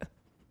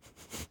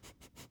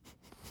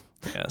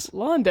Yes.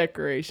 lawn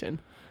decoration.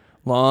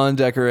 Lawn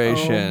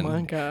decoration. Oh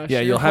my gosh. Yeah,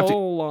 your you'll have to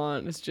whole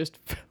lawn is just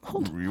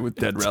filled. with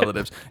dead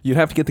relatives. You'd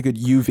have to get the good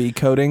UV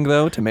coating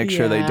though to make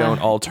sure they Yeah, don't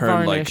all turn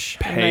varnish.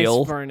 like A nice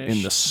pale varnish.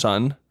 in the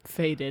sun,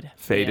 Faded.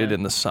 faded Yeah.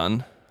 in the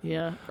sun,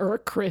 Yeah. Or a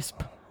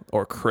crisp.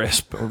 or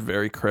crisp, or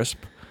very crisp.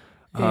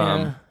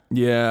 Yeah.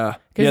 Yeah.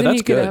 Because Yeah, then that's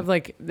you could good.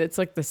 have it's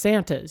like the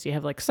Santas. You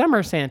have like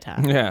summer Santa.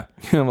 Yeah.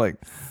 I'm like,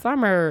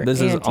 Summer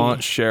this is auntie.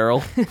 Aunt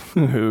Cheryl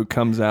who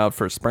comes out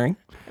for spring.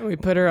 And we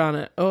put her on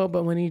it. Oh,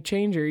 but when you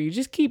change her, you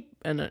just keep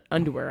an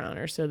underwear on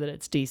her so that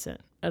it's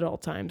decent at all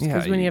times.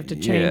 Because when you have to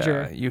change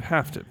her. You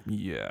have to.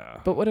 Yeah.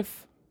 But what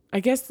if, I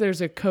guess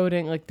there's a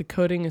coating, like the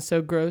coating is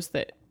so gross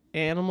that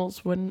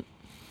animals wouldn't.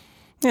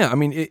 Yeah. I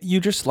mean, you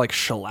just like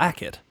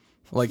shellac it.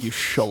 Like you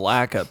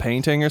shellac a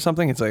painting or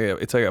something. It's like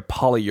a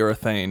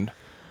polyurethane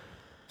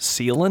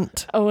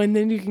sealant. Oh, and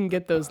then you can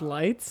get those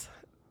lights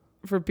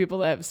for people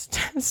that have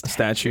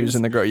Statues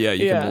in the grow. Yeah,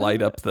 you Yeah. can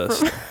light up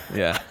the.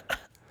 Yeah.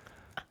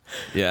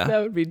 Yeah.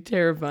 That would be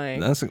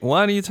terrifying.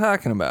 What are you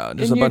talking about?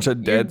 Just And a bunch you're-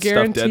 of you're stuffed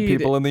dead guaranteed-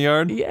 people in the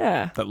yard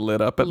Yeah. that lit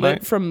up at Lit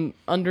night? from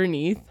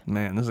underneath.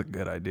 Man, this is a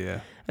good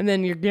idea. And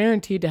then you're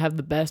guaranteed to have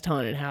the best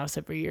haunted house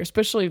every year,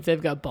 especially if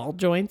they've got ball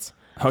joints.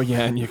 Oh,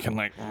 yeah, and you can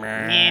like.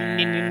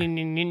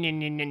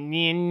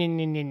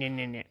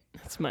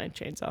 That's my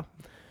chainsaw.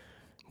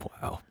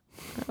 Wow.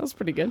 That was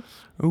pretty good.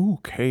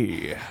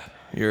 Okay.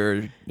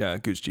 Your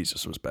Goose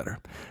Jesus was better.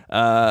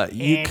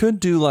 You could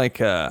do like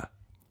a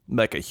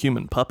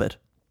human puppet.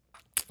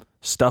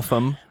 Stuff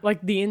them.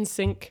 Like the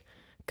NSYNC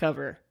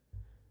cover.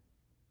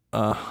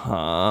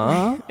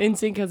 Uh-huh.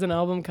 NSYNC has an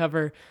album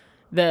cover,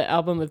 the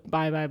album with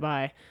Bye Bye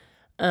Bye,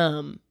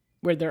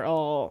 where they're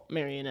all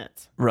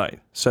marionettes. Right.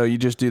 So you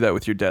just do that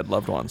with your dead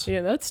loved ones.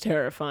 Yeah, that's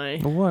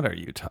terrifying. What are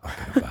you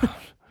talking about?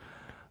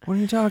 What are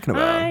you talking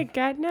about? I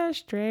got no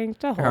strength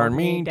to hold Hold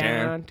me me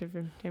down.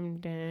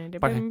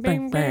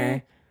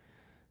 Bang.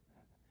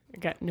 I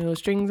got no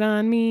strings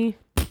on me.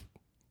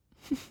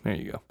 There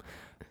you go.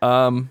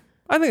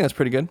 I think that's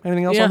pretty good.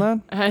 Anything else Yeah,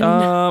 on that?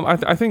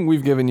 and- I think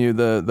we've given you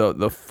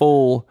the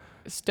full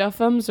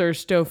Stuffums or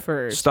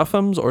Stofers?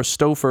 stuffums or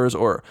stofers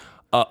or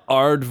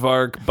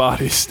aardvark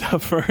body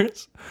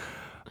stuffers.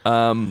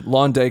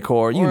 Lawn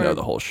decor, you Or know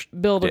the whole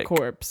Build a shtick.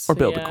 corpse. Or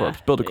build a Yeah,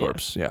 corpse. Build a yeah.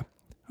 corpse, yeah.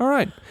 All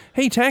right.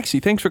 Hey, Taxi,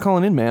 thanks for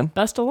calling in, man.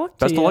 Best of luck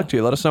to Best you. of luck to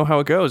you. Let us know how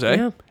it goes, eh?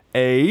 Yeah.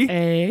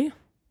 A.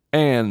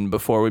 And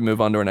before we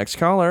move on to our next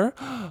caller,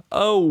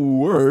 a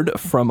word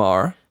from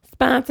our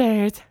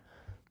Sponsors.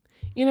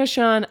 You know,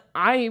 Sean,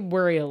 I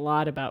worry a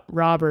lot about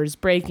robbers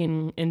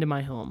breaking into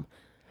my home.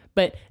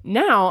 But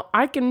now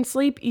I can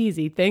sleep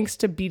easy thanks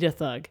to Beat a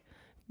Thug.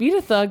 Beat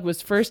a Thug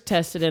was first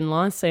tested in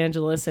Los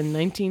Angeles in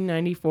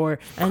 1994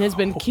 and has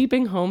been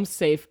keeping homes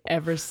safe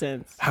ever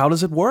since. How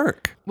does it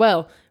work?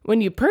 Well, when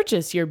you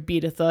purchase your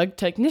Beat a Thug,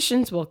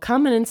 technicians will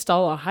come and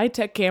install a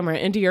high-tech camera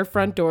into your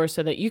front door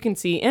so that you can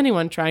see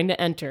anyone trying to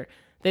enter.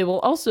 They will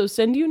also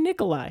send you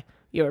Nikolai,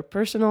 your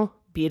personal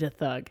Beat a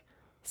Thug.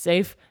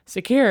 Safe,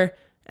 secure,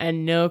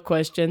 and no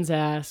questions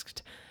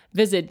asked.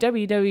 Visit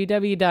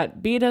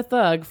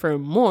www.beatathug for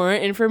more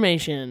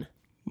information.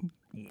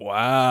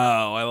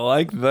 Wow, I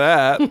like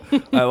that.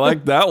 I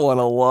like that one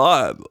a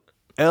lot.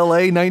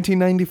 LA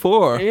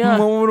 1994. Yeah.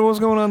 What was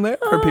going on there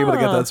for people to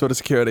get that sort of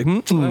security? I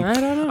don't know.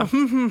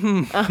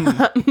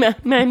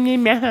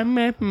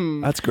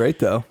 That's great,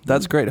 though.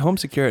 That's great. Home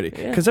security.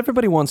 Because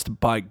everybody wants to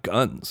buy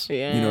guns.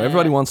 Yeah. You know,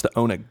 everybody wants to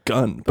own a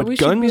gun. But we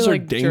should be guns are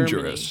like dangerous.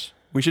 Germany.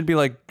 We should be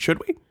like, should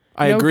we?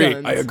 I No agree.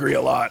 guns. I agree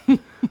a lot.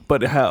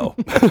 But how?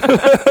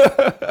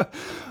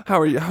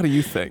 How do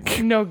you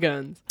think? No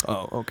guns.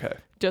 Oh, okay.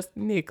 Just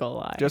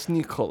Nikolai. Just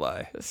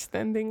Nikolai.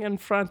 standing in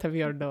front of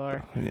your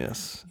door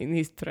Yes. in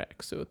his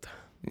tracksuit.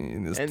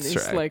 In this And he's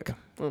track. like,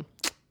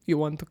 you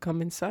want to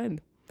come inside?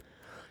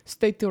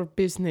 State your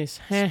business,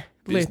 huh,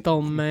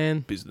 little man.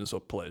 business or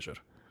pleasure.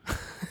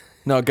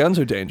 No, guns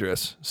are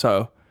dangerous.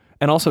 So,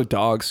 and also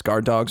dogs,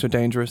 guard dogs are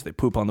dangerous. They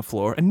poop on the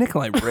floor, and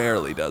Nikolai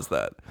rarely does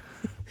that,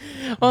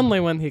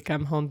 Only when he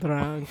come home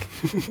drunk.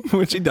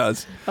 which he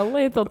does. A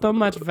little too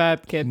much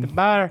vodka at the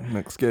bar,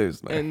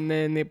 Excuse me. and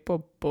then he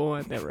poo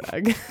on the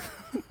rug.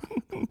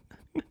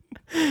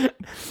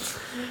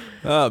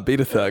 Oh, Beat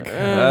a Thug.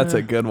 That's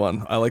a good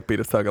one. I like Beat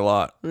a Thug a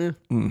lot. Yeah.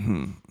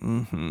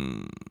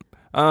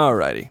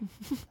 Alrighty,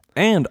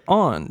 and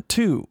on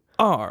to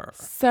our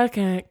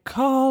Second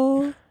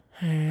call.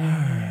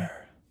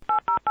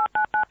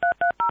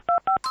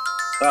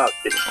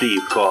 It's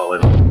Steve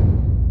calling.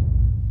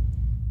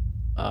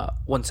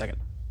 1 second.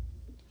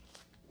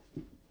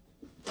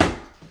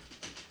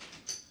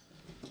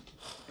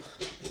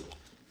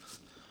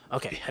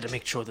 Okay, had to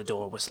make sure the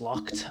door was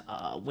locked,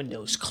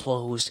 windows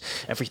closed,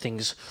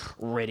 everything's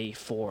ready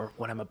for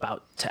what I'm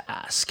about to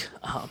ask.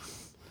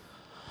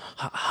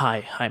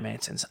 Hi,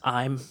 Mansons.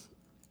 I'm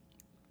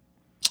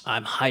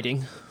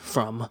hiding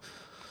from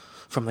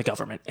the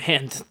government,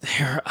 and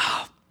they're.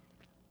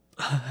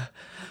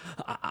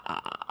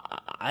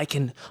 I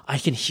can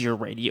hear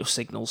radio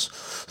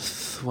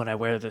signals when I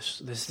wear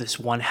this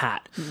one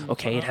hat.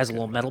 Okay, it has a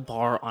little metal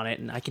bar on it,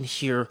 and I can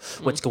hear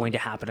what's going to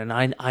happen. And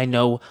I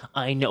know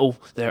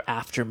they're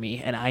after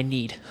me, and I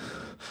need.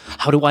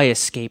 How do I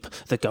escape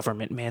the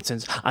government,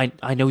 Mansons?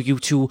 I know you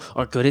two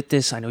are good at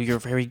this. I know you're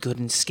very good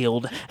and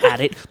skilled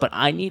at it, but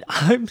I'm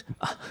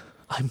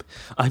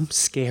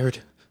scared,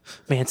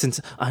 Mansons.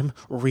 I'm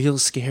real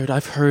scared.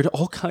 I've heard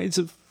all kinds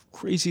of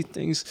crazy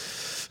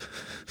things.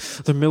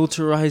 They're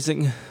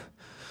militarizing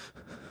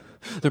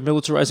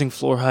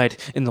fluoride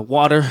in the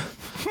water.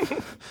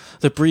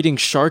 They're breeding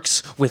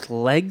sharks with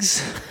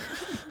legs.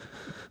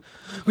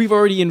 We've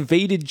already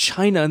invaded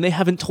China and they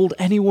haven't told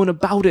anyone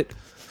about it.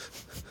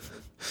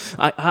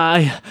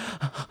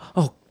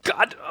 Oh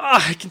God,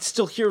 I can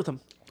still hear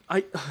them.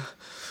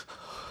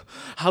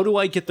 How do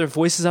I get their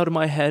voices out of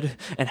my head,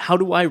 and how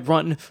do I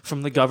run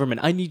from the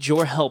government? I need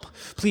your help,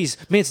 please,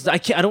 Manson. I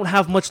don't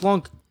have much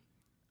long.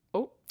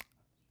 Oh,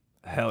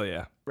 hell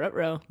yeah.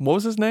 Ruh-roh. What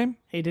was his name?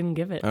 He didn't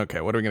give it.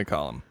 Okay, what are we gonna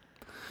call him?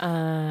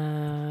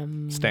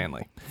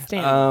 Stanley.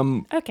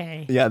 Stanley.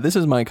 Okay. Yeah, this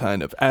is my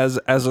kind of as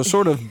a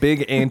sort of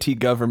big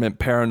anti-government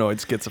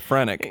paranoid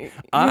schizophrenic. You're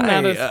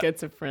not a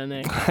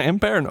schizophrenic. I am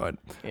paranoid.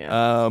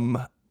 Yeah.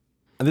 And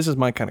this is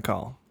my kind of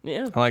call.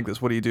 Yeah. I like this.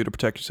 What do you do to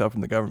protect yourself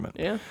from the government?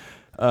 Yeah.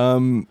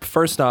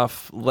 First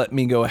off, let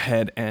me go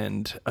ahead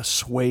and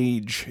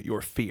assuage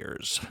your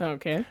fears.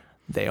 Okay.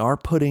 They are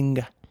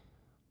putting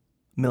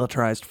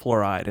militarized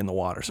fluoride in the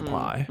water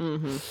supply.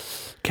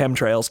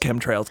 Chemtrails.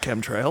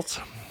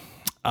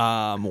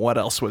 What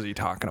else was he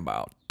talking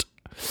about?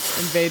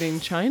 Invading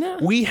China?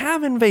 We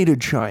have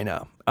invaded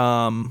China.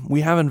 And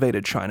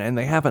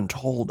they haven't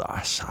told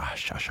us.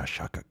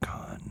 Shaka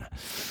Khan.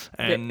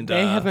 And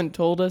They haven't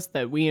told us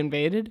that we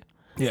invaded?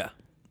 Yeah.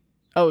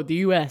 Oh, the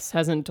U.S.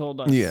 hasn't told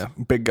us. Yeah.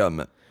 Big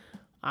government.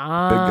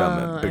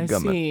 Ah, Big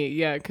government. I see.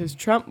 Yeah, because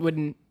Trump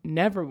would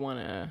never want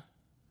to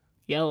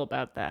yell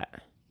about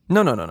that.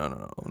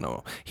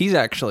 No. He's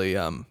actually.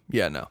 Oh.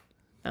 No.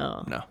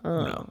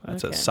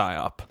 That's a okay.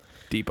 psyop.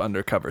 Deep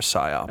undercover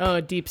psyop.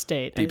 Oh, deep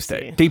state. Deep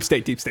state.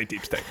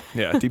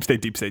 Yeah, deep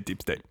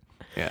state.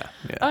 Yeah.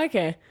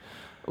 Okay.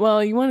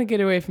 Well, you want to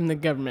get away from the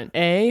government,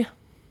 eh?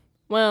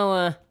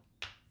 Well,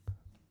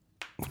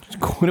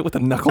 Quit it with the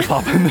knuckle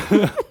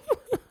popping.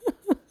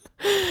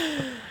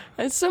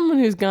 as someone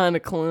who's gone to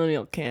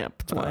colonial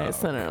camp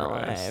twice in her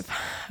Christ.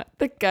 life, I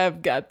think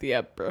I've got the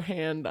upper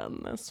hand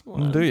on this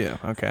one. Do you?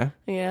 Okay.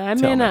 Yeah, I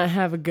Tell may me. not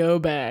have a go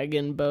bag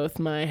in both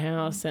my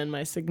house and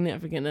my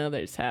significant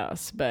other's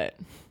house, but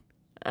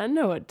I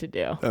know what to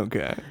do.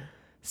 Okay.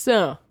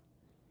 So,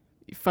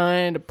 you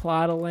find a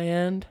plot of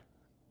land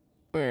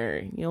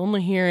where you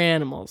only hear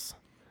animals.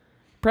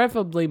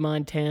 Preferably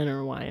Montana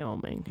or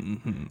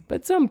Wyoming.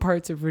 But some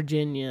parts of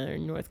Virginia or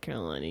North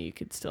Carolina, you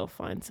could still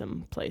find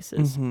some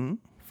places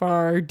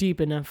far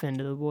deep enough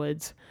into the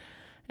woods.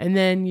 And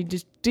then you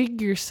just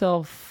dig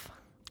yourself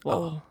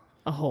a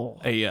hole.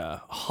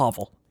 A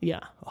hovel.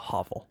 Yeah. A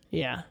hovel.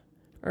 Yeah.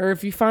 Or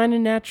if you find a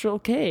natural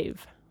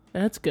cave,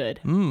 that's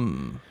good.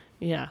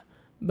 Yeah.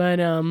 But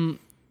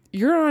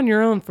you're on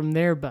your own from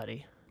there,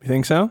 buddy. You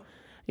think so?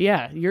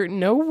 Yeah, you're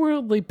no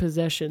worldly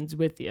possessions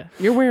with you.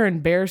 You're wearing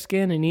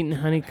bearskin and eating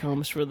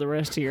honeycombs for the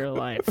rest of your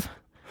life.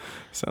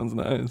 Sounds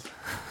nice.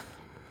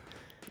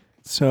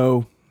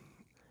 So,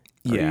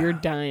 Or yeah. you're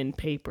dyeing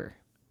paper.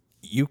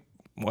 You,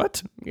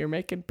 what? You're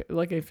making,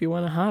 like, if you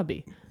want a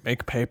hobby.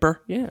 Make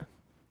paper? Yeah.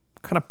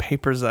 What kind of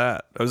paper's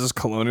that? Oh, is this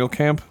colonial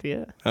camp?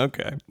 Yeah.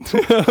 Okay.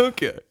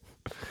 Okay.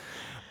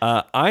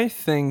 I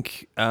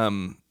think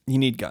you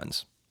need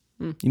guns.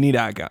 You need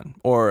a gun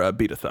or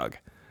beat a thug.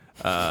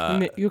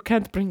 You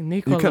can't bring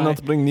Nikolai. You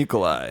cannot bring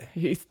Nikolai.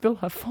 You still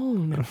have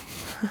phone.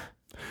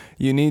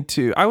 You need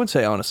to, I would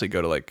say, honestly,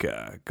 go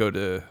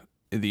to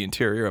the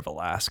interior of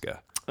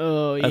Alaska.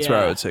 Oh, yeah. That's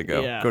where I would say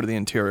go. Yeah. Go to the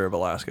interior of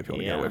Alaska if you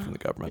want to get Yeah. away from the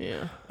government.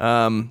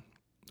 Yeah.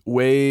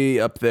 Way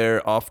up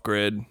there, off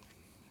grid,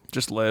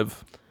 just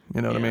live.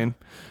 You know what I mean?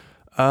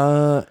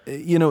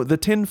 The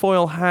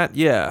tinfoil hat.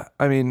 Yeah,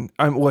 I mean,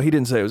 well, he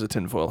didn't say it was a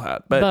tinfoil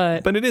hat,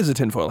 but it is a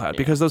tinfoil hat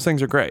because those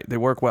things are great. They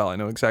work well. I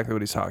know exactly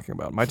what he's talking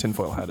about. My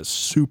tinfoil hat is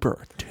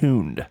super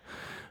tuned.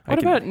 What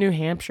about New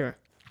Hampshire?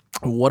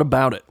 What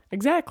about it?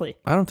 Exactly.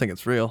 I don't think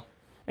it's real.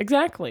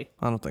 Exactly.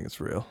 I don't think it's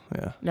real.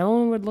 Yeah. No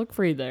one would look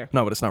for you there.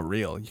 No, but it's not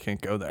real. You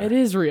can't go there. It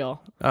is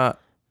real.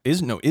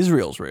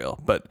 Israel's real,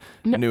 but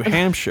New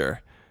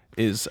Hampshire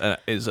is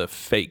a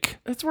fake.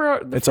 That's where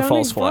It's a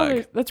false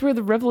flag. That's where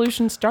the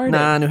revolution started.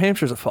 Nah, New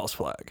Hampshire's a false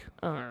flag.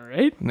 All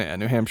right. Nah,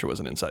 New Hampshire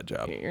was an inside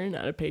job. You're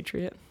not a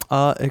patriot.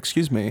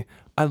 Excuse me.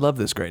 I love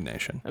this great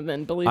nation. And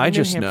then believe I in New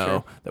just Hampshire.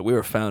 know that we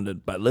were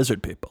founded by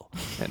lizard people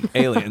and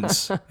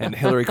aliens, and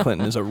Hillary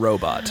Clinton is a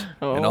robot,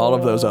 and all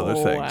of those other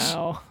things.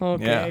 Wow.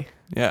 Okay.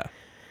 Yeah.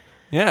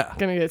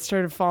 Gonna get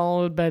started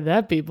followed by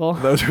that people.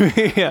 Those,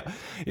 yeah.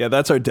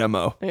 That's our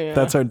demo. Yeah.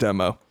 That's our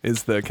demo.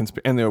 Is the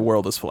and the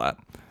world is flat.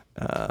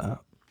 All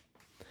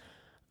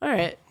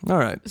right. All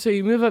right. So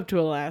you move up to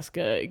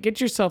Alaska. Get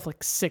yourself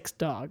like 6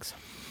 dogs.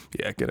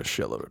 Yeah. Get a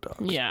shitload of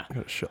dogs. Yeah.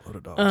 Get a shitload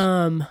of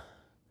dogs.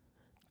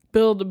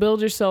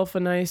 Build yourself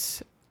a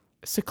nice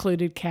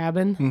secluded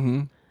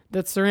cabin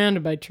that's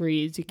surrounded by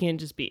trees. You can't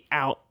just be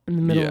out in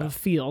the middle of a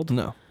field.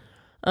 No.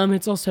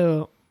 It's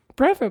also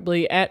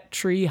preferably at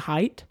tree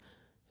height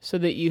so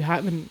that you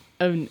have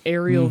an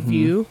aerial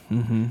view.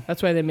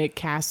 That's why they make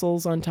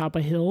castles on top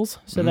of hills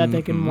so that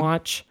they can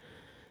watch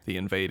The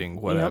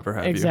invading whatever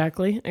have you.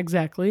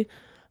 Exactly.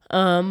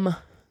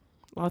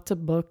 Lots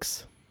of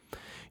books.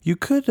 You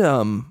could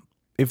you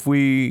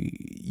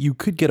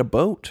could get a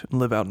boat and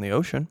live out in the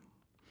ocean.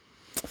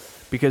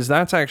 Because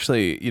that's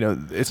actually,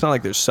 it's not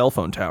like there's cell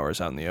phone towers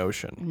out in the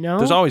ocean. No.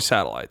 There's always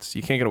satellites.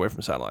 You can't get away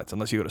from satellites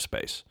unless you go to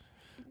space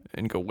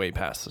and go way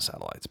past the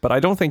satellites. But I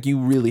don't think you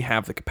really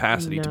have the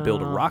capacity to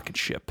build a No. rocket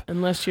ship.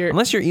 Unless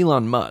you're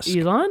Elon Musk.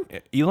 Elon?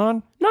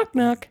 Elon? Knock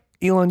knock.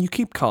 Elon, you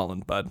keep calling,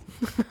 bud.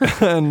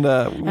 And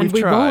we've And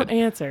we tried. won't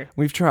answer.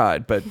 We've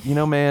tried, but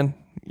man.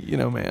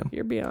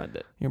 You're beyond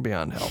it. You're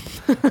beyond help.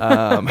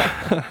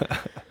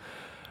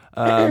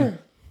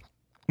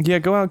 Yeah,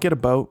 go out, get a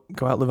boat.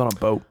 Go out, live on a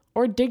boat.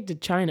 Or dig to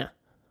China.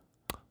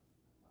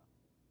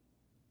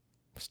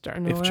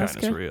 Starting in If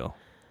Alaska. China's real.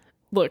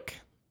 Look,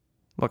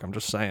 Look, I'm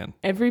just saying.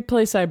 every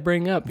place I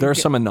bring up, There are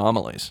some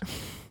anomalies.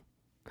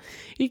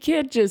 you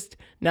can't just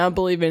not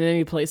believe in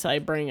any place I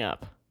bring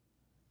up.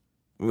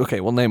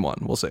 Okay, well, name one.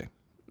 We'll see.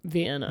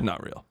 Vienna.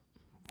 Not real.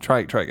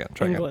 Try again.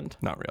 Try England.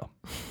 again. Not real.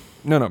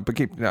 No, but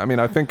keep. I mean,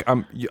 I think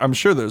I'm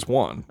sure there's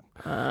one.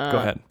 Go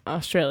ahead.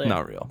 Australia.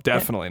 Not real.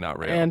 Definitely not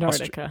real.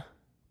 Antarctica.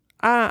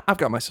 I've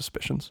got my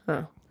suspicions.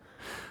 Oh.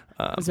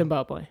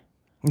 Zimbabwe.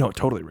 No,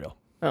 totally real.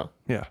 Oh.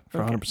 Yeah,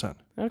 for 100%.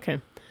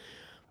 Okay.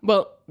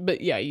 Well,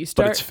 but yeah, you But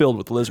start. it's filled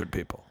with lizard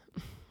people.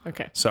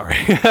 Okay. Sorry.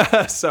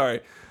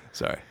 Sorry.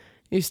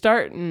 You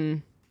start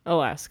in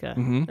Alaska,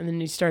 and then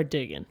you start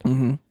digging,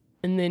 and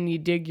then you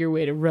dig your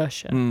way to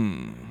Russia.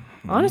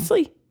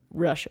 Honestly,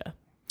 Russia.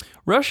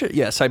 Russia,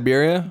 yeah,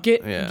 Siberia.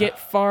 Get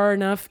far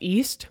enough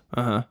east,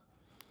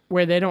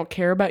 where they don't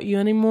care about you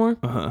anymore.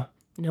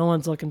 No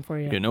one's looking for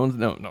you. Yeah,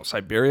 no,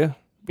 Siberia.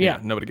 Yeah.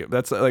 Nobody give.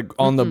 That's like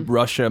on the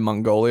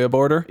Russia-Mongolia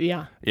border.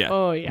 Yeah. Yeah.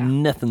 Oh yeah.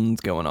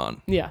 Nothing's going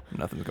on. Yeah.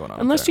 Nothing's going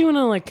on. Unless there. you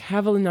want to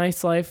have a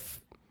nice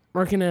life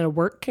working at a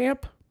work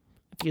camp.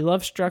 If you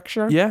love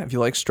structure. Yeah, if you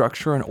like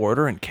structure and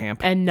order and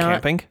camping. And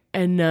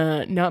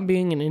not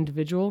being an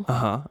individual.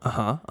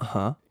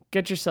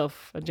 Get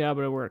yourself a job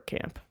at a work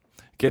camp.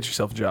 Get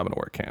yourself a job in a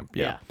work camp.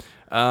 Yeah.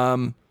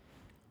 Yeah.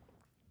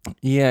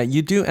 Yeah,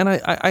 you do, and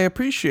I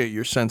appreciate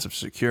your sense of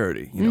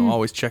security.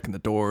 Always checking the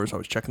doors,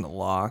 always checking the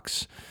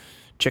locks,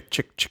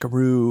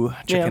 chickaroo,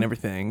 checking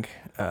everything.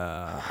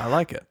 I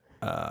like it.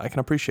 I can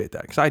appreciate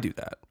that because I do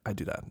that.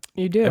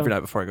 You do. Every night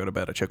before I go to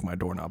bed, I check my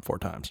doorknob 4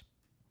 times.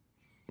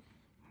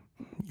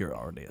 You're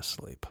already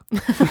asleep.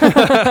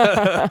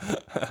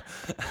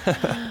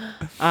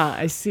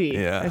 I see.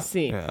 Yeah. I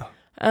see. Yeah.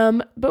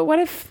 But what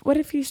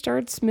if he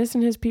starts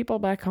missing his people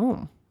back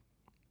home?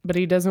 But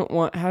he doesn't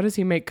want. How does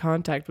he make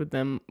contact with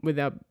them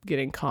without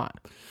getting caught?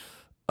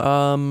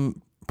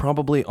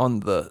 Probably on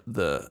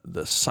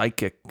the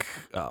psychic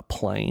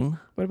plane,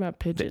 What about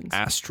pigeons?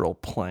 astral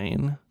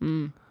plane.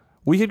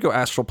 We could go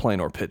astral plane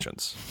or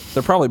pigeons.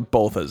 They're probably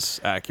both as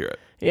accurate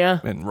Yeah.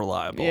 and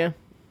reliable. Yeah.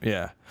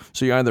 Yeah.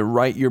 So you either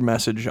write your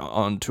message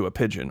onto a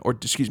pigeon, or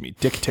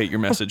dictate your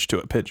message to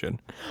a pigeon.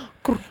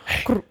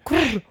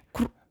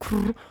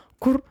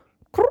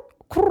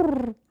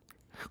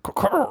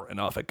 And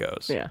off it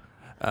goes. Yeah.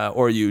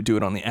 Or you do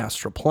it on the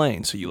astral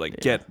plane. So you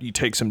you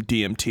take some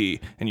DMT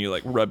and you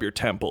like rub your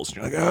temples and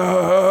you're like,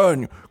 ah,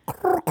 and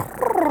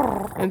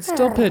And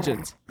still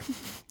pigeons.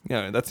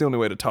 yeah, that's the only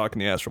way to talk in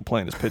the astral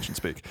plane is pigeon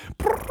speak.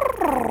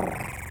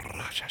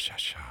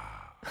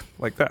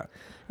 Like that.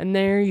 And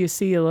there you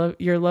see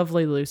your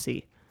lovely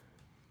Lucy.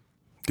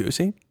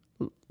 Goosey?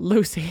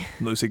 Lucy.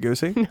 Loosey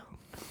goosey?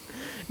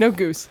 No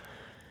goose.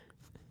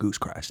 Goose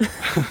Christ.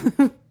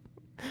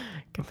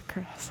 Get the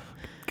cross.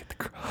 Get the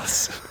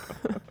cross.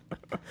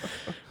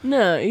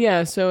 No,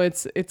 yeah, so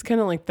it's kind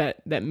of like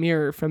that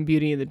mirror from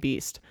Beauty and the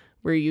Beast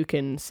where you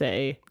can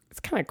say, it's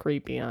kind of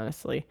creepy,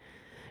 honestly.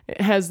 It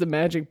has the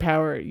magic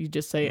power. You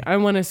just say, I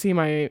want to see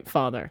my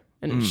father.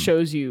 And it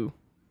shows you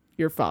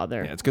your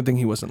father. Yeah, it's a good thing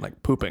he wasn't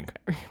like pooping.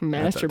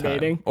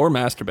 Masturbating. Or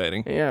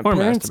masturbating. Yeah, or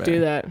parents masturbating. do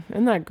that.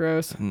 Isn't that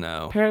gross?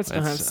 No. Parents don't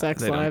it's- have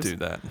sex they lives. They don't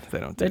do that. They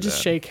don't do They that.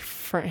 just shake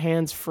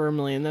hands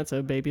firmly, and that's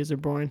how babies are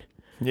born.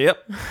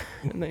 Yep.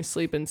 And they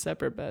sleep in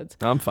separate beds.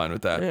 I'm fine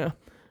with that. Yeah.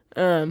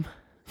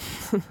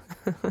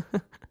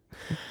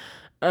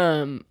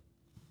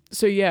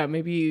 So yeah,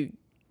 maybe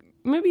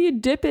you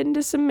dip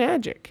into some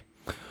magic.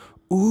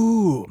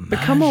 Ooh,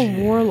 Become a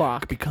magic.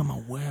 warlock. Become a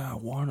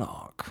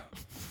warlock.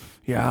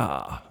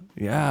 Yeah.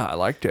 Yeah, I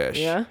like this.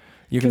 Yeah.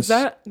 You can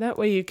Because that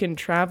way you can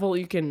travel,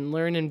 you can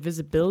learn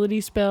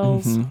invisibility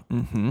spells.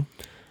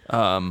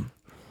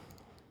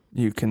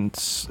 You can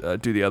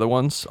do the other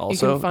ones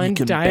also. You can find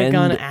can Diagon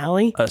bend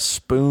Alley. a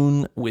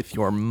spoon with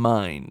your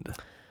mind.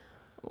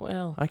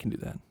 Well, I can do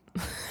that.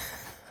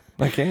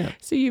 I can.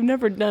 so you've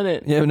never done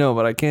it. Yeah, no,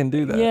 but I can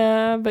do that.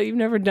 Yeah, but you've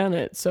never done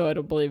it, so I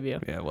don't believe you.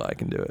 Yeah, well, I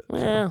can do it.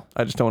 Well.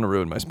 I just don't want to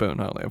ruin my spoon.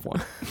 I only have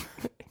one.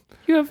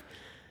 You have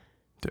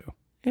Two.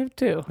 You have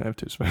two. I have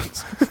two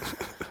spoons.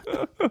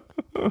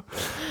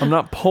 I'm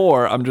not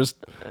poor. I'm just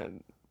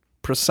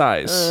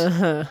precise.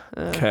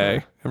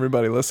 Okay,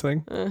 everybody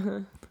listening.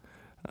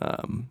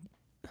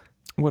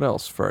 What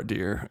else for our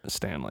dear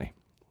Stanley?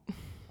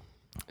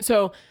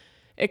 So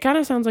it kind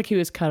of sounds like he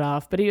was cut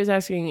off, but he was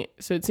asking.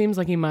 So it seems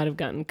like he might have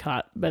gotten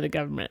caught by the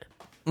government.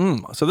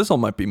 So this all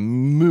might be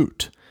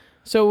moot.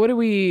 So what do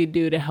we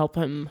do to help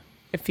him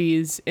if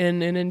he's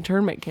in an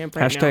internment camp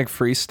right Hashtag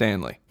free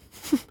Stanley.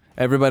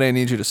 Everybody, I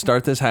need you to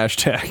start this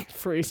hashtag. now?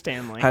 Free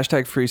Stanley.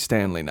 Hashtag free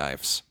Stanley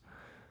knives.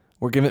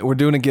 We're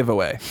doing a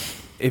giveaway.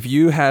 If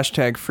you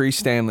hashtag free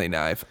Stanley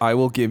knife, I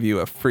will give you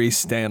a free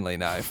Stanley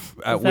knife.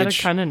 Is that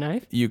a kind of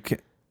knife? You can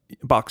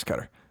box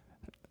cutter.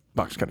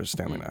 Box cutter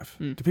Stanley knife.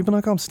 Do people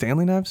not call them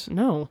Stanley knives?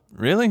 No.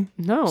 Really?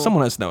 No.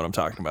 Someone has to know what I'm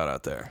talking about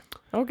out there.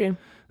 Okay.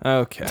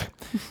 Okay.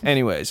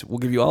 Anyways, we'll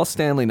give you all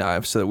Stanley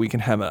knives so that we can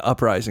have an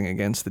uprising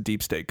against the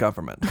deep state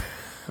government.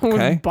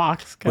 Okay? With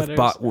box cutters.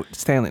 With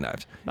Stanley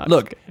knives. Box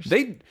Look, cutters.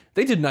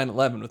 they did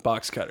 9/11 with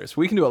box cutters.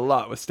 We can do a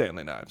lot with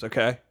Stanley knives,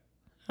 okay?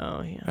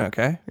 Oh yeah.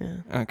 Okay? Yeah.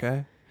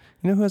 Okay.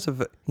 You know who has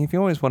if you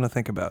always want to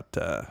think about,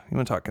 you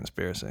want to talk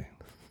conspiracy.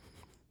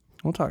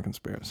 We'll talk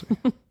conspiracy.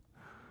 You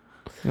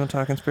want to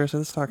talk conspiracy?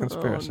 Let's talk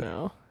conspiracy. Oh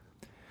no.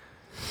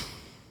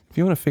 If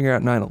you want to figure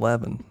out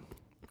 9/11,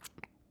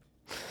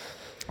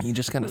 you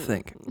just got to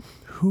think,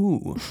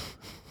 who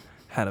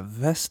had a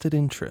vested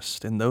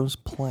interest in those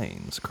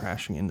planes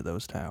crashing into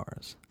those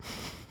towers?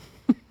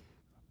 And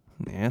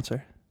the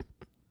answer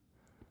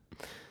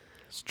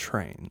is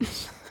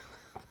trains.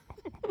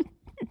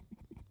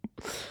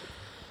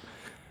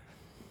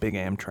 Big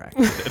Amtrak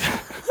did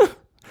it.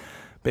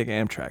 Big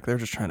Amtrak. They're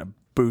just trying to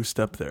boost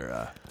up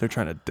their. They're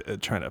trying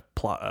to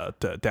plot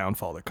to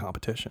downfall their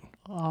competition.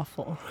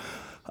 Awful.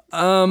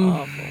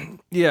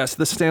 Yes,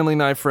 the Stanley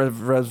Knife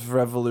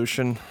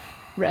revolution.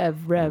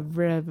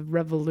 Revolution.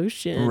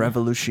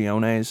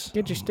 Revolutiones.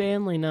 Get your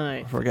Stanley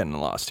knife. We're getting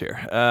lost here.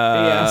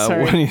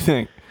 sorry. What do you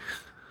think?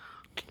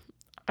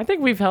 I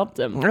think we've helped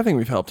him. I think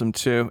we've helped him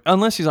too,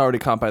 unless he's already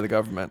caught by the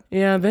government.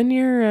 Yeah, then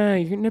your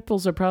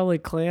nipples are probably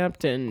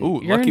clamped and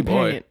Ooh, you're lucky in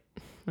boy. pain.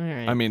 All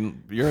right. I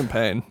mean, you're in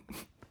pain.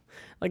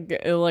 Like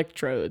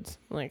electrodes.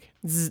 Like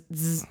zzz,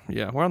 zzz.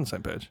 Yeah, we're on the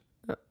same page.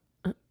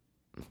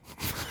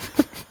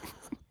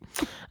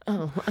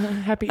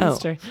 Happy Oh.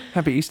 Easter.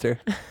 Happy Easter.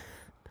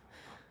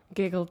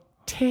 Giggle.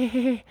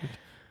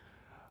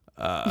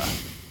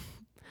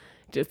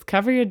 Just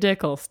cover your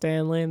dickle,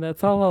 Stanley.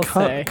 That's all I'll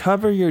say.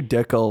 Cover your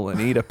dickle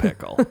and eat a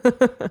pickle,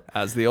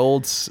 as the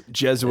old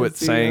Jesuit As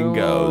the saying old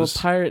goes.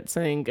 Pirate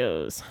saying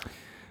goes.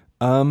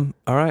 All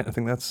right, I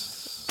think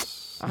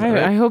that's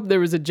I hope there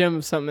was a gem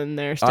of something in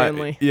there,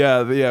 Stanley.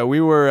 Yeah. We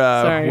were.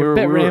 Sorry, we were a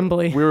bit we were,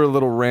 rambly. We were a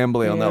little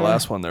rambly on that Yeah.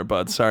 last one there,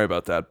 bud. Sorry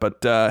about that. But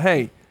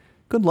hey,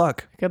 good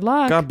luck. Good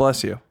luck. God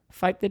bless you.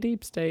 Fight the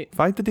deep state.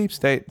 Fight the deep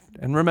state,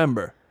 and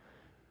remember,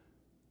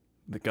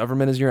 the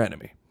government is your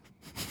enemy.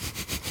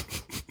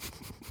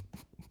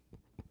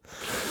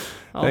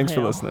 Thanks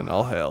for listening.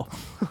 All hail.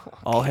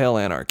 All hail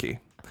anarchy.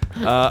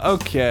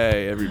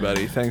 Okay,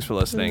 everybody. Thanks for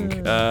listening.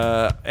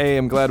 Hey,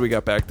 I'm glad we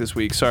got back this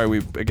week. Sorry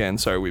we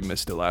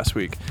missed it last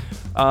week.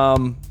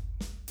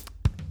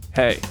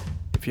 Hey,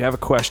 if you have a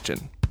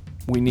question,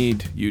 we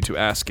need you to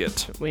ask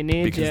it. We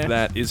need because you.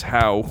 that is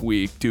how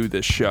we do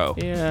this show.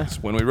 Yeah. So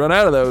when we run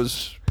out of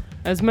those,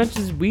 As much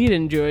as we'd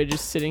enjoy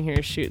just sitting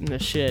here shooting the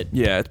shit.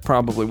 yeah, it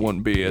probably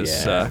wouldn't be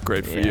as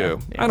great for you.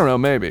 Yeah. I don't know,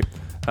 maybe.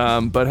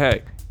 But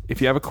hey,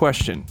 if you have a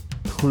question,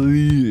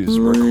 please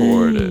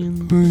record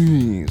it.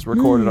 Please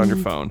record it on your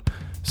phone.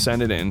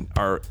 Send it in.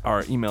 Our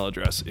email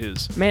address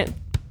is...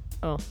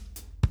 Oh.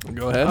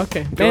 Go ahead.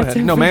 Okay. Go ahead.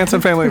 No, Manson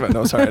Family Event.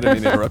 No, sorry, I didn't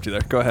mean to interrupt you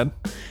there. Go ahead.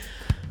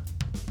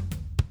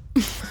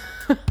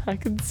 I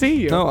can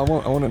see you. No, I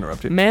won't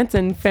interrupt you.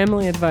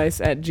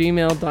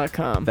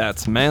 MansonFamilyAdvice@gmail.com.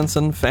 That's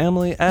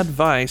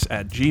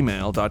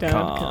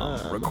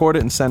MansonFamilyAdvice@gmail.com. Record it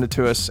and send it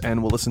to us,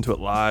 and we'll listen to it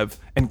live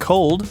and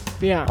cold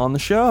on the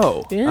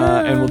show.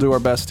 Yeah. And we'll do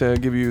our best to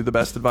give you the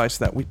best advice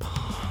that we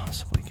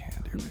possibly can,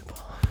 dear people.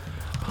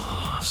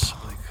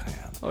 Possibly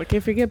can. Like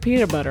if you get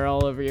peanut butter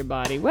all over your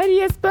body, what are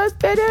you supposed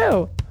to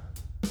do?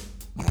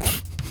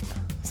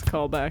 It's a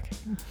callback.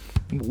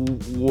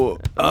 Whoa.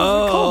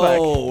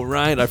 Oh,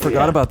 right. I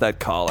forgot about that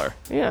collar.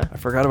 Yeah. I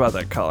forgot about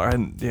that collar.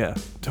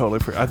 Totally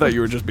forgot. I thought you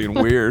were just being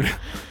weird.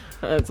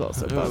 That's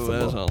also possible.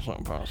 That's also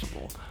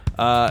possible.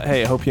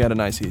 Hey, I hope you had a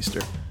nice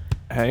Easter.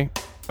 Hey?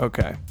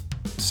 Okay.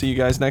 See you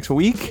guys next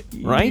week,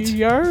 right?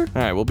 Yeah.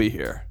 All right, we'll be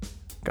here.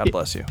 God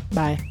bless you.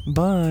 Bye.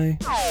 Bye.